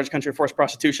is the largest country of forced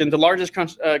prostitution. The largest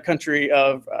country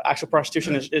of actual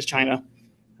prostitution is China.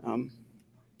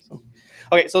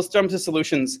 Okay, so let's jump to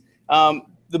solutions.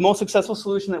 The most successful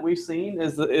solution that we've seen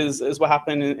is what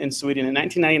happened in Sweden. In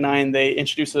 1999, they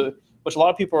introduced which a lot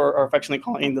of people are affectionately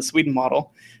calling the Sweden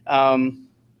model.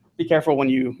 Be careful when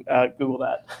you Google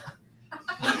that.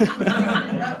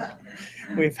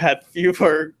 We've had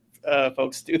fewer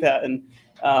folks do that, and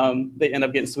they end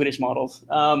up getting Swedish models.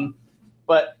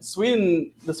 But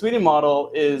the Sweden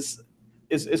model is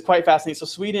quite fascinating. So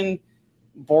Sweden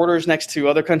borders next to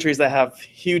other countries that have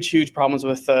huge problems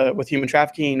with human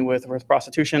trafficking, with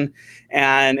prostitution.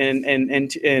 And in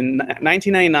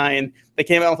 1999, they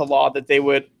came out with a law that they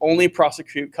would only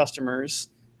prosecute customers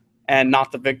and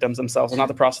not the victims themselves, and not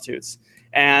the prostitutes.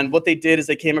 And what they did is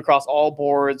they came across all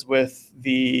boards with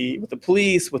the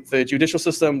police, with the judicial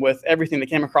system, with everything. They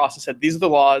came across and said, these are the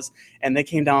laws, and they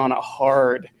came down on it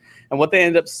hard. And what they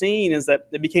ended up seeing is that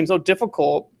it became so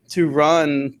difficult to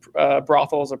run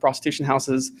brothels or prostitution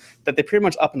houses that they pretty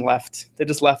much up and left. They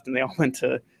just left, and they all went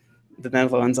to the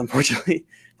Netherlands, unfortunately.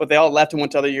 But they all left and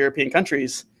went to other European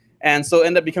countries. And so it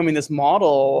ended up becoming this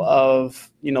model of,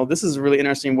 this is a really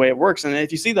interesting way it works. And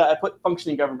if you see that, I put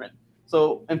functioning government.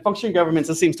 So in functioning governments,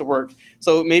 this seems to work.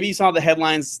 So maybe you saw the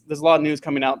headlines. There's a lot of news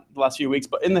coming out the last few weeks.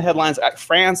 But in the headlines,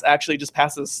 France actually just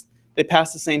passed this. They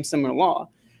passed the same similar law.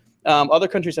 Other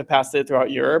countries have passed it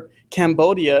throughout Europe.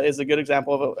 Cambodia is a good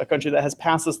example of a country that has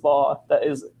passed this law that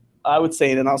is, I would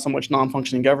say, not so much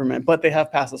non-functioning government, but they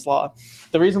have passed this law.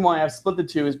 The reason why I've split the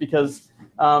two is because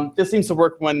this seems to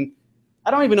work when,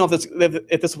 I don't even know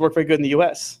if this would work very good in the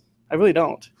U.S. I really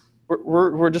don't.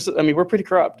 We're pretty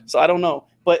corrupt, so I don't know.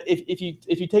 But if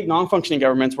you take non-functioning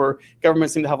governments where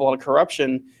governments seem to have a lot of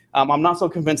corruption, I'm not so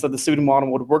convinced that the Sweden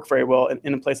model would work very well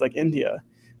in a place like India.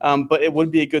 But it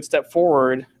would be a good step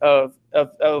forward of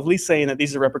at least saying that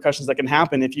these are repercussions that can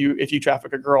happen if you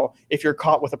traffic a girl, if you're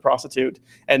caught with a prostitute,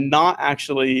 and not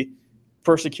actually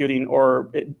persecuting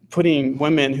or putting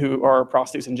women who are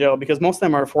prostitutes in jail, because most of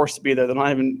them are forced to be there.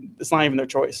 It's not even their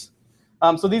choice.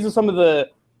 So these are some of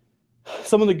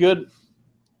the good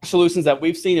solutions that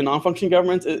we've seen in non-functioning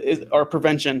governments are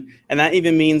prevention, and that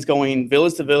even means going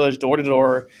village to village, door to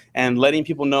door, and letting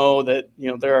people know that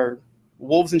there are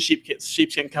wolves in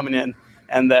sheepskin coming in,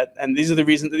 and these are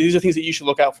things that you should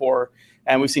look out for.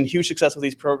 And we've seen huge success with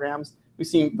these programs. We've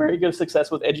seen very good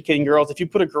success with educating girls. If you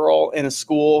put a girl in a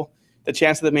school, the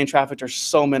chances of them being trafficked are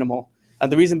so minimal.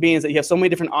 The reason being is that you have so many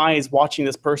different eyes watching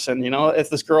this person.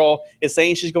 If this girl is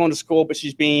saying she's going to school, but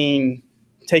she's being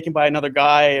taken by another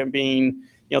guy and being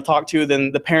talk to,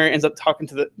 then the parent ends up talking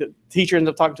to the teacher ends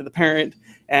up talking to the parent,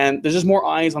 and there's just more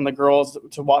eyes on the girls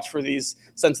to watch for these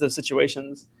sensitive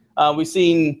situations. We've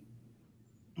seen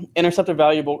intercepted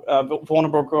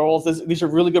vulnerable girls. These are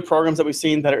really good programs that we've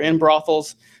seen that are in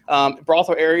brothels.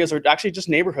 Brothel areas are actually just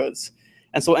neighborhoods.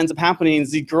 And so what ends up happening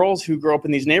is the girls who grow up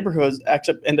in these neighborhoods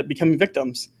actually end up becoming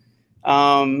victims.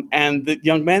 And the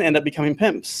young men end up becoming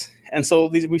pimps. And so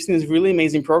we've seen these really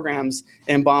amazing programs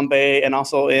in Bombay and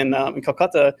also in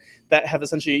Calcutta that have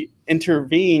essentially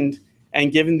intervened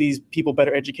and given these people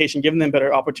better education, given them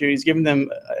better opportunities, given them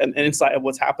an insight of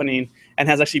what's happening, and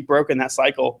has actually broken that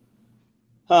cycle.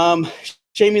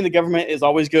 Shaming the government is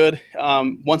always good.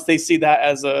 Once they see that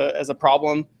as a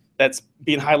problem that's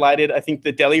being highlighted, I think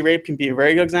the Delhi rape can be a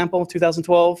very good example of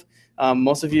 2012.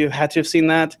 Most of you had to have seen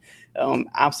that.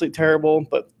 Absolutely terrible.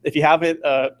 But if you haven't,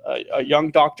 a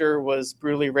young doctor was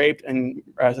brutally raped and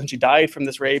essentially died from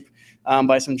this rape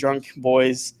by some drunk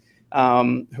boys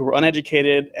who were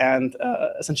uneducated, and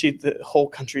essentially the whole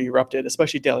country erupted,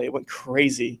 especially Delhi. It went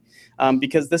crazy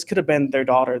because this could have been their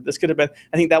daughter. This could have been,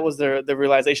 I think that was the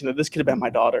realization that this could have been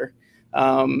my daughter.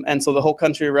 And so the whole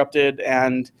country erupted,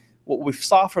 and what we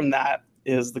saw from that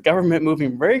is the government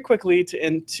moving very quickly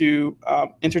into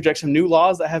interject some new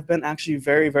laws that have been actually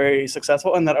very, very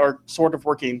successful and that are sort of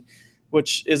working,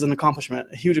 which is an accomplishment,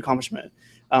 a huge accomplishment.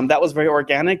 That was very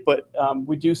organic, but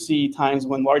we do see times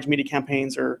when large media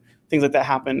campaigns or things like that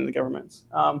happen in the governments.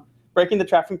 Breaking the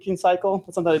trafficking cycle,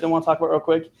 that's something I didn't want to talk about real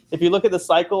quick. If you look at the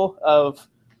cycle of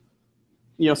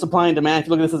supply and demand, if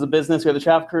you look at this as a business, we have the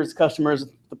traffickers, customers,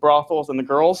 the brothels, and the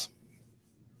girls.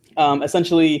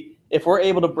 Essentially, if we're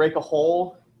able to break a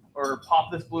hole or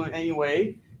pop this balloon in any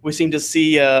way, we seem to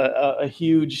see a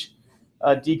huge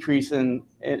decrease in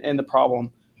the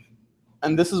problem.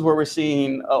 And this is where we're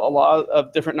seeing a lot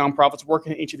of different nonprofits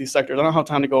working in each of these sectors. I don't have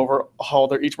time to go over how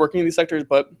they're each working in these sectors,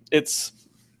 but it's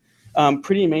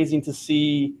pretty amazing to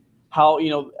see how, a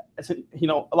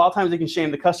lot of times they can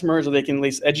shame the customers, or they can at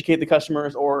least educate the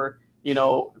customers, or,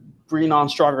 bring on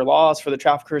stronger laws for the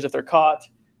traffickers if they're caught.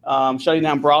 Shutting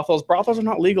down brothels. Brothels are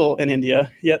not legal in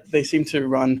India, yet they seem to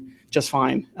run just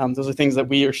fine. Those are things that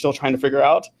we are still trying to figure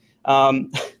out.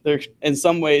 They're in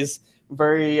some ways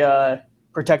very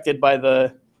protected by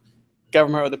the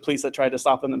government or the police that try to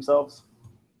stop them themselves.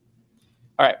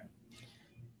 All right.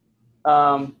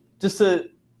 I'm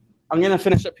going to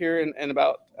finish up here in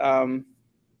about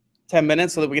 10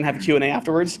 minutes so that we can have a Q&A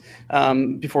afterwards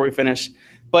before we finish.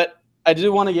 But I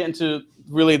do want to get into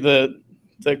really the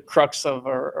crux of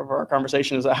our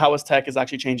conversation is how is tech is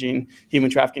actually changing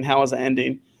human trafficking, how is it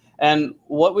ending? And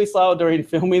what we saw during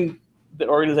filming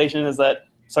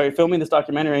filming this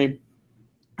documentary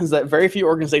is that very few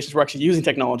organizations were actually using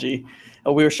technology.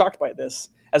 We were shocked by this.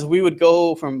 As we would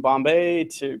go from Bombay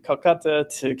to Calcutta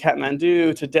to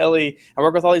Kathmandu to Delhi and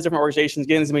work with all these different organizations,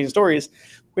 getting these amazing stories,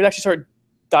 we'd actually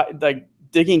start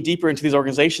digging deeper into these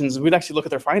organizations. We'd actually look at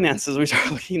their finances. We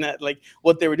started looking at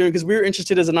what they were doing, because we were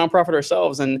interested as a nonprofit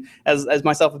ourselves, and as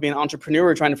myself being an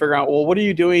entrepreneur, trying to figure out, well, what are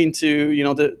you doing to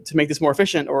make this more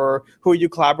efficient, or who are you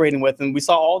collaborating with? And we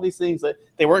saw all these things that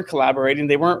they weren't collaborating,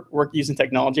 they weren't using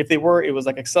technology. If they were, it was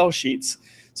like Excel sheets.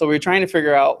 So we were trying to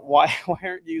figure out why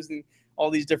aren't you using all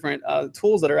these different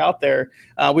tools that are out there.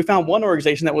 We found one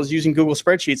organization that was using Google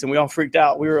spreadsheets, and we all freaked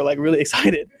out. We were really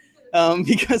excited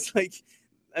because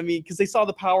because they saw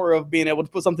the power of being able to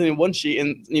put something in one sheet,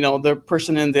 and the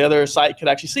person in the other site could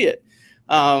actually see it.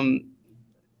 And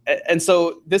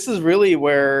so this is really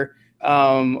where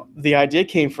the idea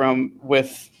came from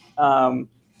with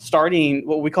starting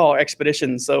what we call our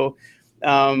expeditions. So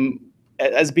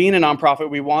as being a nonprofit,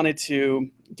 we wanted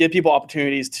to give people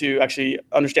opportunities to actually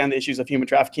understand the issues of human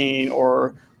trafficking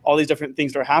or all these different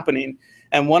things that are happening.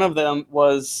 And one of them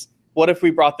was, what if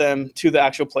we brought them to the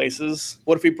actual places?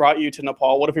 What if we brought you to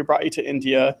Nepal? What if we brought you to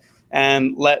India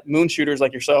and let moon shooters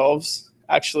like yourselves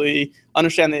actually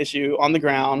understand the issue on the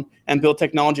ground and build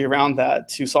technology around that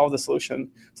to solve the solution?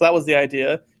 So that was the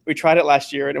idea. We tried it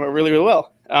last year and it went really, really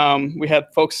well. We had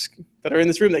folks that are in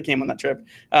this room that came on that trip.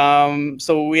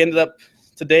 So we ended up,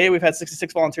 today we've had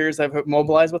 66 volunteers that have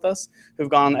mobilized with us, who've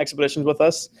gone on expeditions with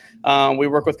us. We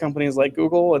work with companies like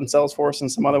Google and Salesforce and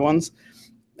some other ones.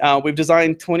 We've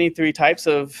designed 23 types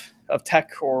of tech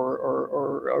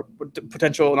or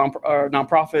potential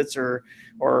nonprofits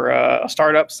or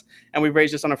startups, and we've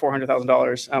raised just under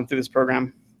 $400,000 through this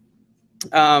program.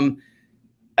 I've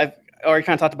already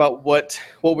kind of talked about what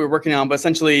we're working on, but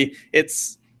essentially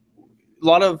it's a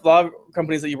lot of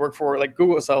companies that you work for, like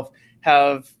Google itself,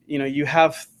 have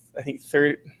I think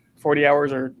 40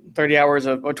 hours or 30 hours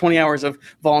or 20 hours of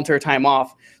volunteer time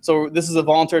off. So this is a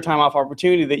volunteer time off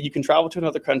opportunity that you can travel to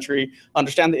another country,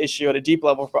 understand the issue at a deep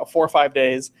level for about 4 or 5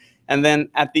 days. And then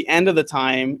at the end of the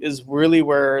time is really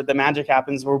where the magic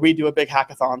happens, where we do a big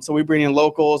hackathon. So we bring in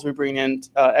locals, we bring in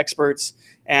experts,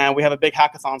 and we have a big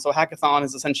hackathon. So a hackathon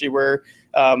is essentially where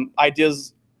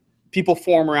people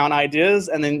form around ideas,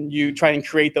 and then you try and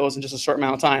create those in just a short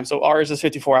amount of time. So ours is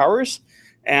 54 hours,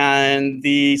 and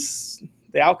the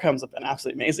outcomes have been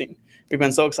absolutely amazing. We've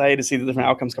been so excited to see the different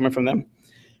outcomes coming from them.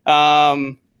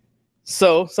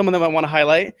 So some of them I want to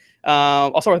highlight.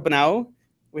 I'll start with Banao.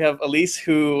 We have Elise,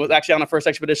 who was actually on the first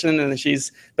expedition, and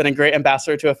she's been a great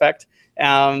ambassador to Effect.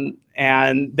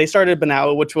 And they started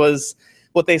Banao, which was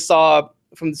what they saw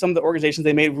from some of the organizations.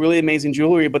 They made really amazing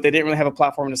jewelry, but they didn't really have a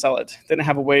platform to sell it. They didn't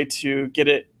have a way to get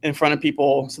it in front of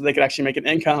people so they could actually make an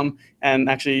income and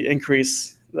actually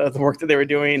increase the work that they were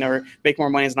doing or make more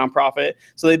money as a nonprofit.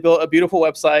 So they built a beautiful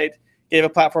website, gave a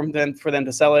platform then for them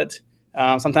to sell it.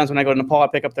 Sometimes when I go to Nepal, I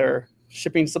pick up their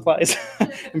shipping supplies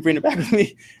and bring it back with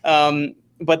me.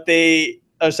 But they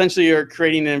essentially are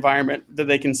creating an environment that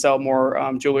they can sell more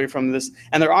jewelry from this.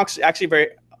 And they're actually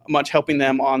very much helping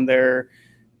them on the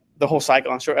whole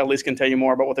cycle. I'm sure Elise can tell you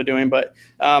more about what they're doing, but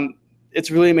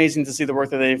it's really amazing to see the work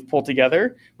that they've pulled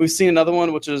together. We've seen another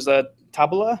one, which is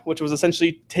Tabula, which was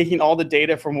essentially taking all the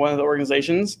data from one of the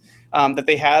organizations that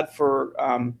they had for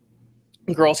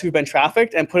girls who've been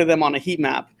trafficked and putting them on a heat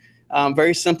map.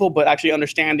 Very simple, but actually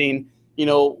understanding,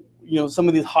 some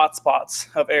of these hot spots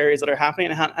of areas that are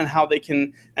happening and how they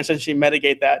can essentially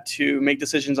mitigate that to make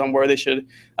decisions on where they should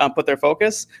put their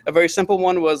focus. A very simple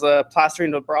one was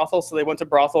plastering the brothels. So they went to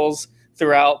brothels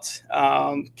throughout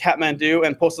Kathmandu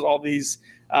and posted all these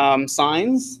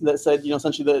signs that said,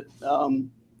 essentially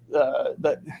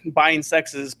that buying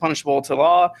sex is punishable to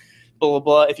law, blah, blah,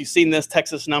 blah. If you've seen this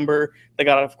Texas number, they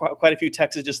got quite a few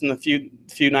texts just in the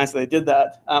few nights that they did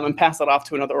that and passed that off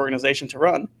to another organization to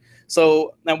run.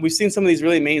 So now we've seen some of these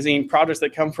really amazing projects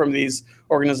that come from these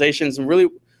organizations, and really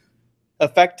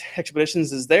Effect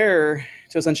Expeditions is there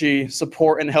to essentially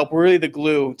support and help, really the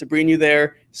glue to bring you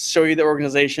there, show you the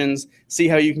organizations, see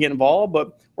how you can get involved,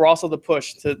 but we're also the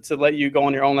push to let you go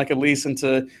on your own like Elise and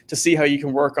to see how you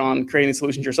can work on creating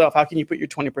solutions yourself. How can you put your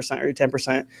 20% or your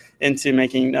 10% into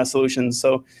making solutions?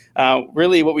 So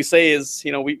really what we say is,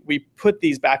 we put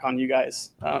these back on you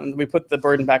guys. We put the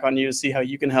burden back on you to see how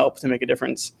you can help to make a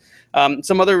difference.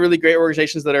 Some other really great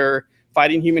organizations that are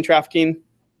fighting human trafficking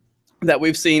that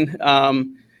we've seen.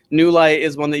 New Light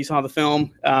is one that you saw in the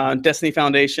film. Destiny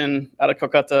Foundation out of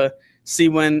Kolkata.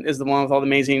 Seawin is the one with all the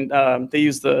amazing, they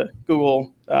use the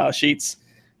Google Sheets.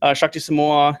 Shakti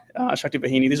Samoa, Shakti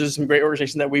Bahini. These are some great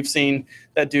organizations that we've seen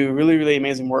that do really, really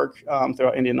amazing work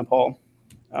throughout India and Nepal.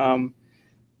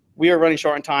 We are running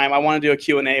short on time. I want to do a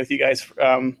Q&A with you guys.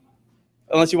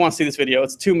 Unless you want to see this video.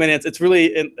 It's 2 minutes. It's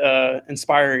really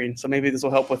inspiring. So maybe this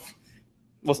will help with,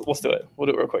 let's do it. We'll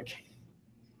do it real quick.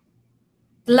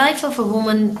 The life of a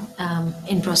woman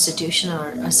in prostitution or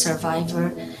a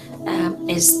survivor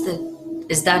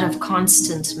is that of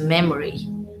constant memory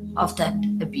of that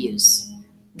abuse.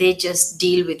 They just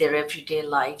deal with their everyday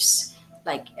lives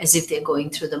like as if they're going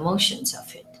through the motions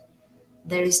of it.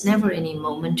 There is never any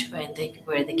moment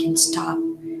where they can stop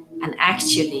and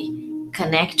actually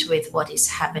connect with what is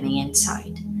happening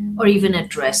inside or even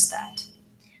address that.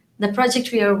 The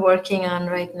project we are working on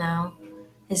right now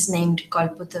is named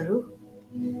Kalpataru,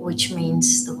 which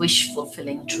means the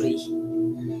wish-fulfilling tree.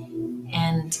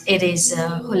 And it is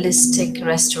a holistic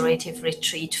restorative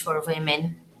retreat for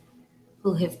women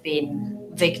who have been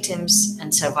victims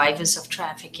and survivors of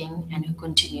trafficking and who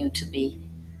continue to be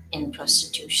in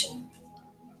prostitution.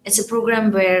 It's a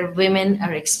program where women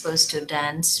are exposed to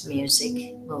dance,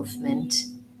 music, movement,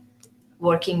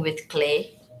 working with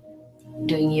clay,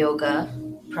 doing yoga,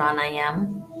 pranayam,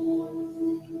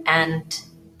 and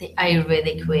the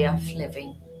Ayurvedic way of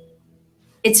living.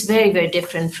 It's very, very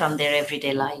different from their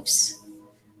everyday lives.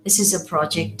 This is a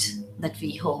project that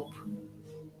we hope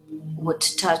would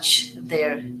touch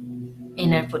their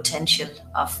inner potential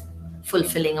of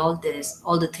fulfilling all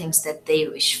the things that they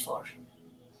wish for.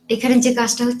 এখানে যে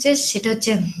কাজটা হচ্ছে সেটা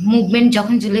হচ্ছে movement.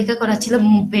 যখন জুলেখা করা ছিল,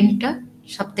 মুভমেন্টটা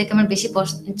সব থেকে আমার বেশি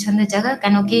পছন্দের জায়গা।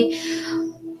 কেন কি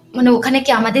ওখানে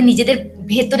কি আমাদের নিজেদের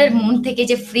ভেতরের মন থেকে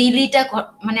যে ফ্রিলিটা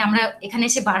আমরা এখানে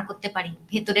এসে বার করতে পারি,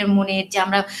 ভেতরের মনের যে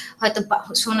আমরা হয়তো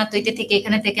সোনা তৈতে থেকে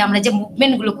এখানে থেকে আমরা যে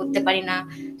মুভমেন্ট গুলো করতে পারি না,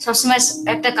 সবসময়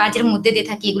একটা কাজের মধ্যে দিয়ে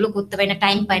থাকি, এগুলো করতে পারি না,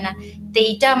 টাইম পাই না। তো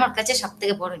এইটা আমার কাছে সব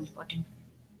থেকে বড় ইম্পর্টেন্ট।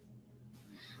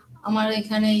 আমার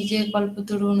এখানে এই যে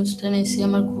কল্পতরু অনুষ্ঠানে এসে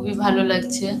আমার খুবই ভালো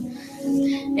লাগছে।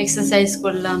 এক্সারসাইজ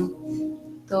করলাম,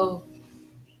 তো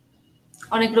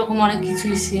অনেক রকম অনেক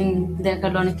কিছুই সিন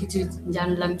দেখালো, অনেক কিছু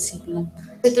জানলাম, শিখলাম।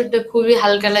 ভেতরটা খুবই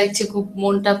হালকা লাগছে, খুব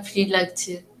মনটা ফ্রি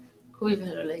লাগছে, খুবই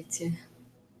ভালো লাগছে।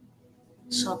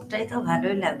 সবটাই তো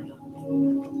ভালোই লাগলো,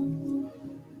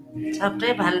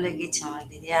 সবটাই ভালো লেগেছে আমার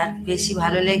দিদি। আর বেশি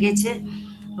ভালো লেগেছে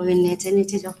ওই নেচে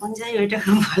নেচে যখন যাই, ওইটা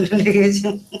খুব ভালো লেগেছে।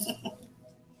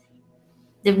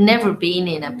 They've never been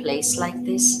in a place like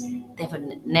this. They've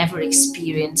never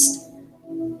experienced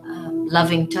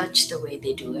loving touch the way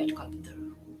they do at Kalpataru.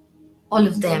 All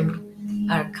of them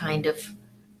are kind of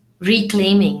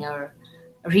reclaiming or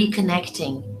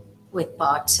reconnecting with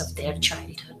parts of their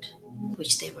childhood,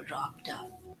 which they were robbed of.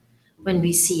 When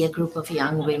we see a group of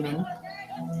young women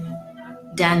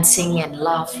dancing and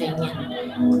laughing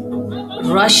and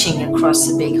rushing across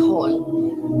the big hall,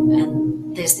 and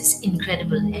there's this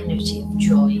incredible energy of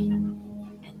joy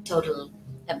and total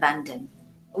abandon,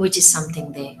 which is something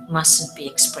they mustn't be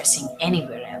expressing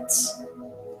anywhere else.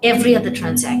 Every other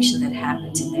transaction that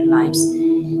happens in their lives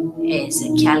is a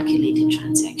calculated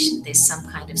transaction. There's some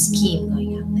kind of scheme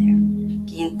going on there.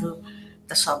 কিন্তু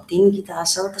তা সব দিন কি তা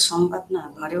আসাও তো সম্ভব না,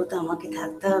 ঘরেও তো আমাকে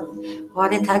থাকতে হবে।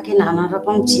 ঘরে থাকি নানা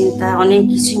রকম চিন্তা, অনেক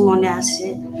কিছুই মনে আসে,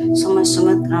 সময়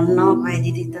সময় কান্নাও হয়।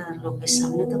 দিদি তা লোকের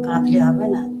সামনে তো কাঁদলে হবে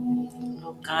না,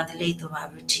 লোক কাঁদলেই তো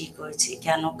ভাবে ঠিক হয়েছে,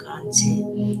 কেন কাঁদছে।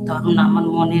 তখন আমার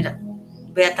মনের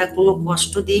ব্যথা কোনো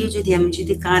কষ্ট দিয়েও আমি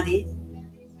যদি কাঁদি,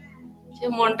 সে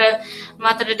মনটা,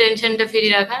 মাথাটা, টেনশনটা ফ্রি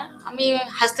রাখা। আমি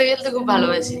হাসতে খেলতে খুব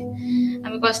ভালোবাসি,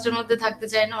 আমি কষ্টের মধ্যে থাকতে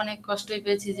চাই না, অনেক কষ্টই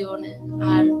পেয়েছি জীবনে।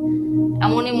 আর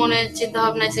এমনই মনে চিন্তা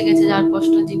ভাবনা এসে গেছে, যার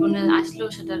কষ্ট জীবনে আসলেও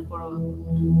সেটার পর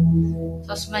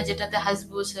সবসময় যেটাতে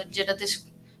হাসবো, যেটাতে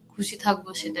খুশি থাকবো,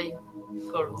 সেটাই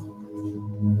করবো।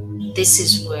 This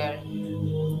is where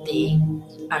they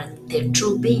are their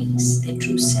true beings, their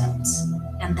true selves.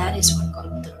 And that is what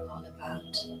Kalpataru are all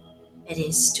about. It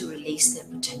is to release their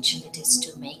potential, it is to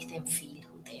make them feel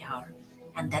who they are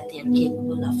and that they are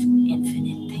capable of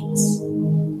infinite things.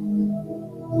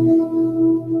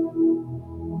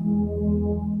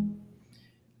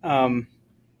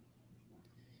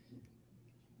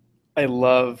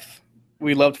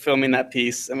 We loved filming that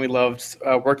piece, and we loved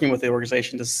working with the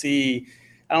organization to see.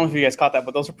 I don't know if you guys caught that,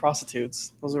 but those are prostitutes.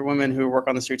 Those are women who work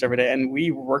on the streets every day, and we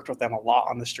worked with them a lot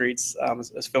on the streets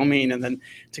as filming, and then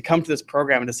to come to this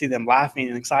program and to see them laughing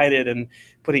and excited and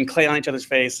putting clay on each other's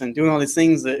face and doing all these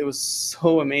things. It was so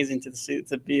amazing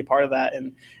to be a part of that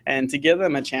and to give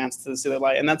them a chance to see their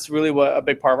light. And that's really what a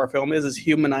big part of our film is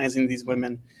humanizing these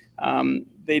women.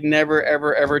 They never,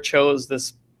 ever chose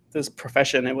this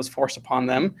profession. It was forced upon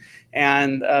them,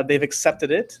 and they've accepted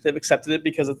it. They've accepted it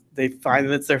because they find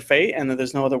that it's their fate and that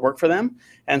there's no other work for them,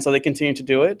 and so they continue to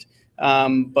do it.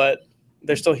 But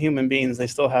they're still human beings. They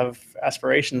still have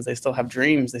aspirations. They still have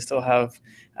dreams. They still have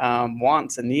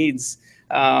wants and needs.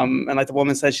 And like the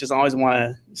woman said, she doesn't always want to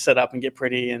sit up and get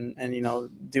pretty and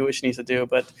do what she needs to do.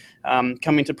 But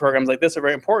coming to programs like this are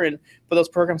very important. But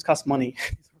those programs cost money.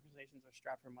 These organizations are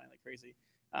strapped for money like crazy.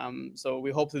 So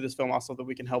we hope through this film also that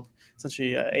we can help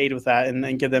essentially aid with that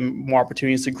and give them more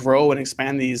opportunities to grow and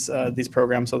expand these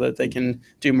programs so that they can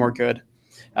do more good.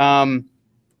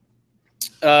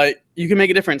 You can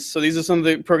make a difference. So these are some of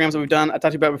the programs that we've done. I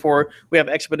talked to you about before. We have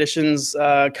expeditions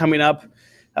coming up.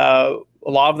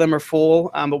 A lot of them are full,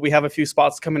 but we have a few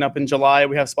spots coming up in July.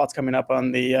 We have spots coming up on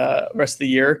the rest of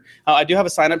the year. I do have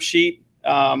a sign-up sheet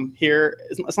here.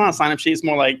 It's not a sign-up sheet. It's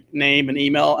more like name and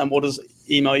email, and we'll just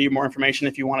email you more information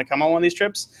if you want to come on one of these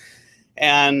trips.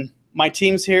 And my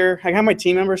team's here. I have my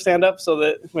team members stand up so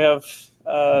that we have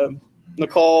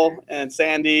Nicole and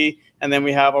Sandy, and then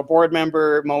we have our board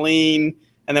member, Moline,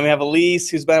 and then we have Elise,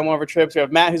 who's been on one of our trips. We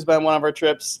have Matt, who's been on one of our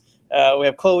trips. We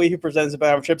have Chloe, who presents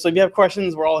about our trip. So if you have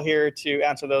questions, we're all here to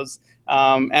answer those.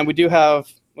 And we do have,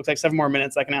 looks like 7 more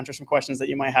minutes. I can answer some questions that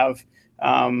you might have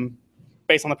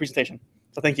based on the presentation.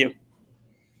 So thank you.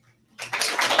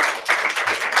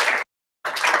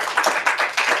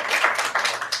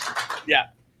 Yeah.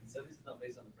 So this is not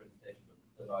based on the presentation,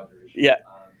 but the larger issue. Yeah.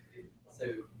 So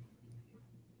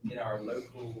in our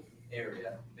local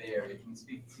area, Bay Area, can you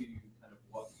speak to kind of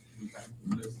what human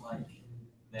trafficking looks like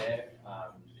there?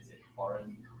 Is it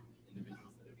foreign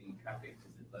individuals that are being trafficked?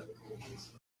 Is it local?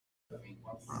 I mean,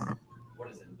 what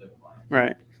does it look like?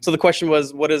 Right. So the question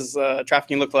was, what does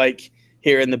trafficking look like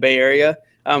here in the Bay Area?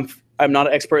 I'm not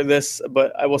an expert in this,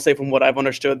 but I will say from what I've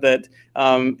understood that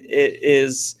it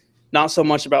is not so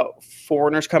much about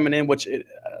foreigners coming in, which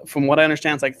from what I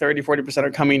understand, it's like 30-40%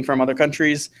 are coming from other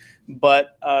countries,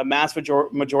 but mass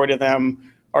majority of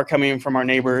them are coming from our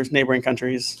neighboring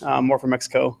countries, more from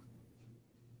Mexico.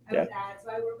 I would add, so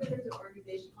I work with an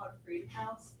organization called Freedom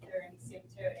House. They're in the San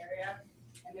Mateo area,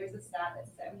 and there's a stat that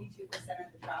 72% of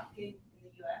the trafficking in the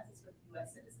the U.S. is with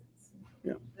U.S. citizens.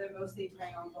 Yeah. They're mostly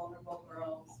preying on vulnerable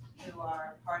girls who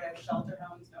are part of shelter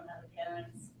homes, don't have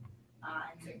parents,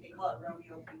 and so they call it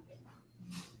Romeo creeping.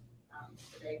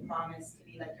 So they promise to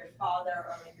be like your father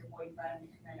or like your boyfriend,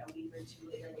 and then a week or two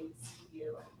later they see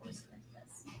you and force you into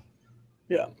this.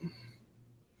 Yeah.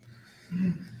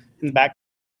 In the back.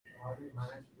 How do you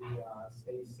manage to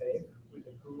stay safe with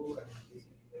the crew and these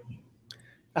situations?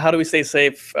 How do we stay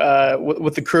safe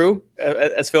with the crew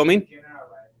as filming? In general,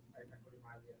 like, I could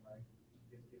imagine, like,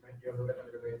 you might be a little bit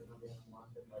of the way, not being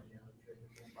wanted, like, you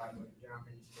know,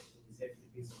 jumping, the safety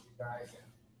piece of you guys.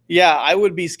 Yeah, I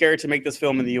would be scared to make this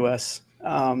film in the U.S.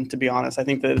 To be honest, I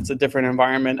think that it's a different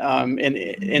environment. In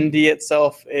India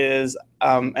itself is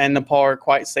and Nepal are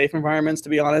quite safe environments. To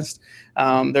be honest,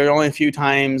 there are only a few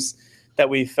times that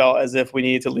we felt as if we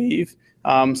needed to leave.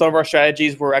 Some of our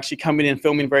strategies were actually coming in,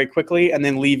 filming very quickly, and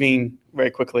then leaving very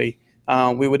quickly.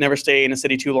 We would never stay in a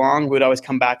city too long. We would always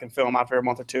come back and film after a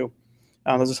month or two.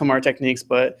 Those are some of our techniques,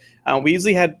 but we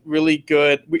usually had really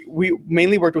good, we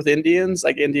mainly worked with Indians,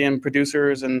 like Indian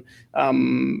producers and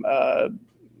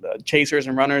chasers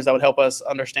and runners that would help us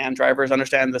understand drivers,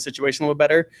 understand the situation a little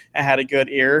better, and had a good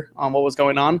ear on what was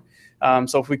going on.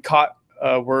 So if we caught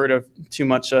a word of too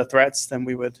much threats, then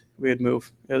we would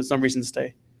move. There was no reason to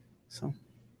stay. So,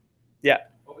 yeah.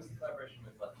 What was the collaboration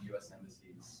with like the U.S.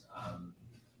 embassies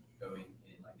going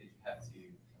in? Like, did you have to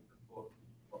report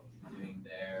what you were doing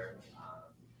there?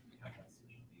 Kind of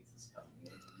visas coming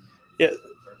in? Yeah.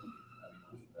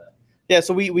 Yeah,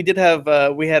 so we did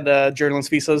have we had journalist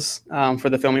visas for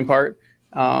the filming part,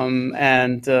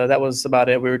 and that was about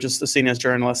it. We were just seen as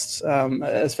journalists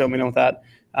as filming with that.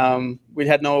 We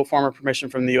had no formal permission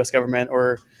from the U.S. government,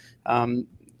 or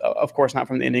of course not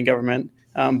from the Indian government.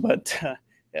 But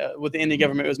with the Indian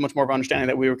government, it was much more of an understanding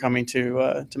that we were coming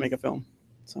to make a film.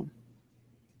 So,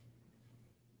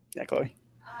 yeah, Chloe.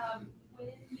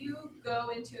 When you go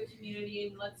into a community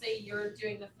and let's say you're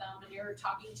doing the film and you're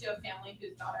talking to a family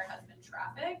whose daughter has been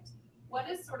trafficked, what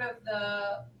is sort of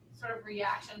the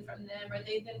reaction from them? Are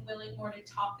they then willing more to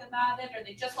talk about it, or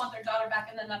they just want their daughter back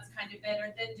and then that's kind of it?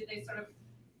 Or then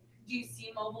do you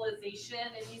see mobilization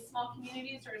in these small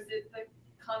communities, or is it the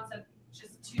concept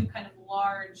just too kind of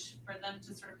large for them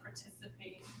to sort of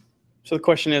participate? So the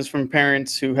question is from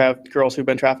parents who have girls who've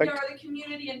been trafficked? Or the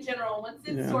community in general, once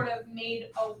it's sort of made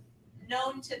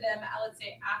known to them, let's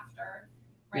say after,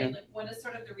 right? Yeah. Like, what is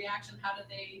sort of the reaction?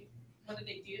 What do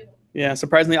they do? Yeah,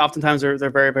 surprisingly, oftentimes they're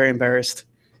very, very embarrassed.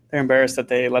 They're embarrassed that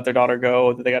they let their daughter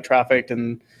go, that they got trafficked,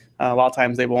 and a lot of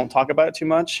times they won't talk about it too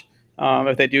much.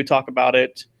 If they do talk about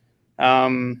it,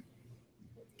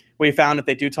 we found if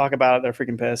they do talk about it, they're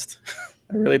freaking pissed.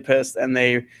 They're really pissed, and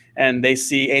they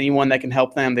see anyone that can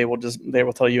help them, they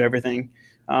will tell you everything.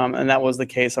 And that was the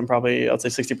case on probably, I'd say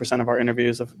 60% of our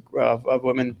interviews of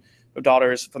women with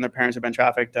daughters from their parents who've been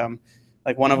trafficked.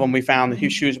 Like one of them, we found that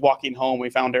she was walking home. We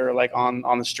found her like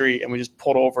on the street, and we just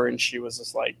pulled over, and she was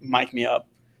just like, mic me up,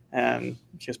 and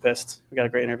she was pissed. We got a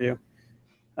great interview.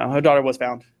 Her daughter was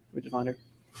found. We did find her.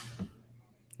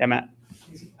 Yeah, Matt.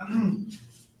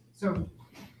 So you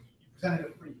presented a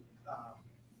pretty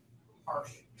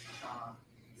harsh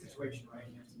situation, right?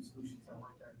 And there's some solutions that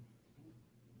work there.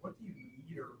 What do you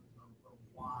need or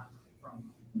want from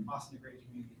us in the great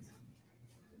communities?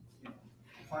 You know,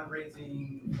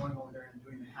 fundraising, going over there and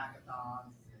doing the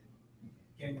hackathons,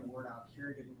 getting the word out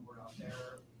here, getting the word out there.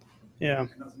 Yeah. And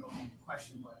that's an open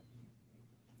question, but.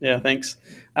 Yeah, thanks.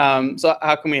 So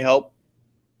how can we help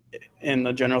in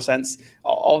the general sense?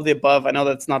 All of the above. I know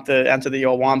that's not the answer that you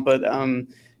all want, but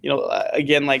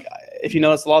again, like if you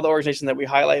notice, a lot of the organizations that we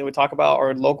highlight and we talk about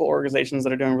are local organizations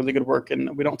that are doing really good work,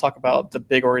 and we don't talk about the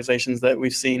big organizations that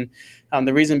we've seen.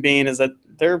 The reason being is that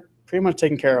they're pretty much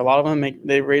taken care of. A lot of them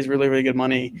they raise really, really good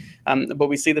money, but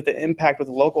we see that the impact with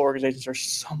the local organizations are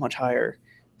so much higher,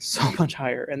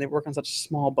 and they work on such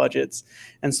small budgets.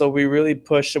 And so we really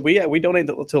push. We donate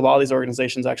to a lot of these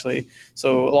organizations actually.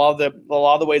 So a lot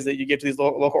of the ways that you give to these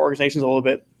local organizations a little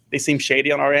bit, they seem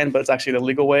shady on our end, but it's actually the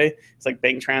legal way. It's like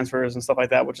bank transfers and stuff like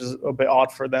that, which is a bit odd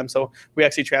for them. So we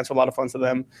actually transfer a lot of funds to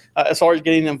them. As far as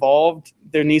getting involved,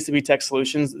 there needs to be tech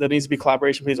solutions. There needs to be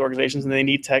collaboration with these organizations, and they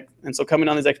need tech. And so coming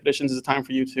on these expeditions is a time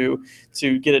for you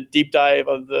to get a deep dive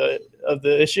of the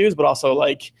issues, but also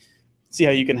like see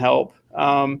how you can help.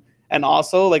 And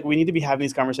also, like, we need to be having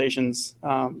these conversations.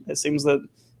 It seems that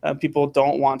people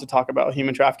don't want to talk about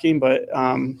human trafficking, but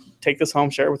take this home,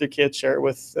 share it with your kids, share it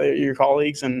with your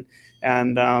colleagues, and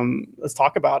let's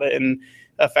talk about it. And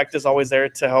Effect is always there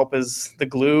to help as the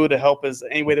glue, to help as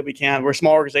any way that we can. We're a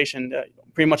small organization.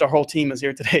 Pretty much our whole team is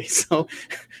here today, so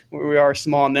we are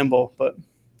small and nimble, but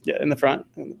yeah, in the front.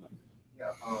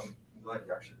 Yeah, glad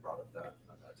you actually brought up that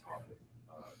topic.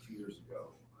 2 years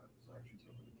ago, I was actually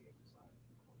taking a game design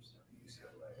course at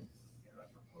UCLA, and I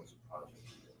proposed a project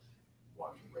that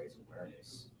wanted to raise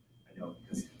awareness. I know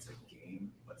because it's a game,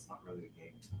 but it's not really a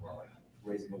game. It's more like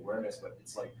raising awareness. But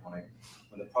it's like when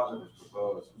the project was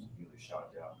proposed, it was immediately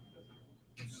shot down because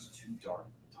it was just too dark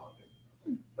of a topic.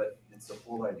 But it's the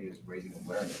whole idea is raising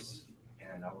awareness,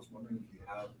 and I was wondering if you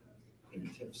have any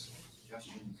tips,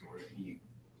 suggestions, or any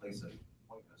place that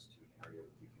point us to an area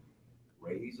that we can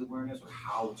raise awareness, or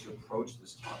how to approach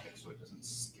this topic so it doesn't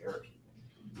scare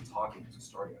people talking to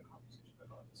starting a conversation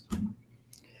about this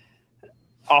topic.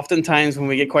 Oftentimes when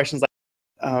we get questions like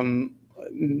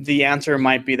the answer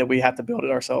might be that we have to build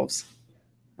it ourselves.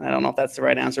 I don't know if that's the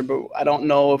right answer, but I don't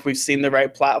know if we've seen the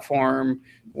right platform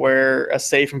where a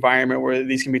safe environment where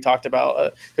these can be talked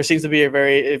about. There seems to be a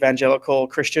very evangelical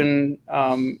Christian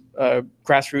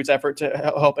grassroots effort to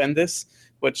help end this,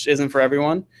 which isn't for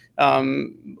everyone.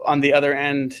 On the other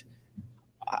end,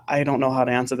 I don't know how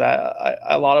to answer that.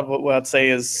 A lot of what I'd say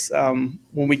is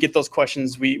when we get those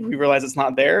questions, we realize it's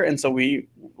not there. And so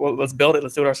let's build it.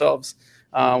 Let's do it ourselves.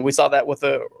 We saw that with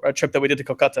a trip that we did to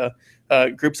Kolkata.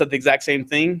 Group said the exact same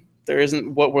thing. There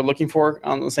isn't what we're looking for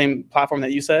on the same platform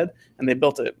that you said, and they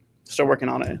built it. Still working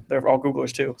on it. They're all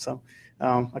Googlers too, so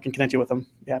I can connect you with them.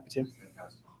 Be happy to.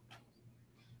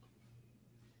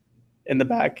 In the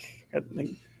back, I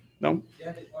think. No?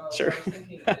 Yeah, Sure. I was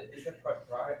thinking, is there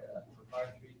proprietary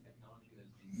technology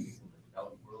that's being used in the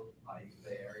developed world, i.e. the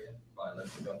Bay Area, by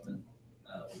local government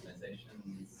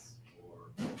organizations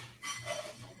or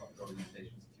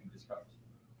organizations to disrupt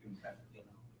human trafficking,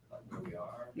 like where we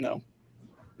are? No.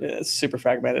 It's super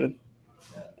fragmented.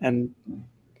 Yeah. And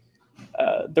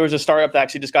there was a startup that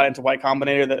actually just got into Y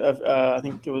Combinator that I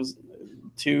think it was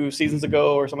 2 seasons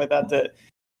ago or something like that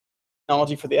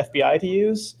technology for the FBI to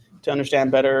use to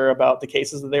understand better about the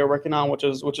cases that they were working on, which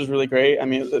is really great. I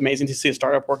mean, it's amazing to see a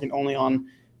startup working only on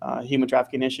human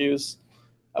trafficking issues.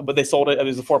 But they sold it. It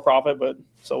was a for-profit, but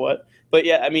so what? But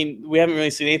yeah, I mean, we haven't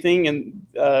really seen anything. And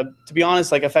to be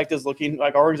honest, like Effect is looking,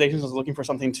 like our organization is looking for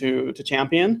something to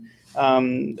champion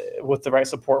with the right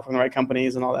support from the right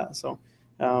companies and all that. So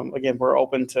again, we're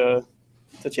open to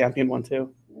champion one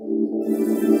too.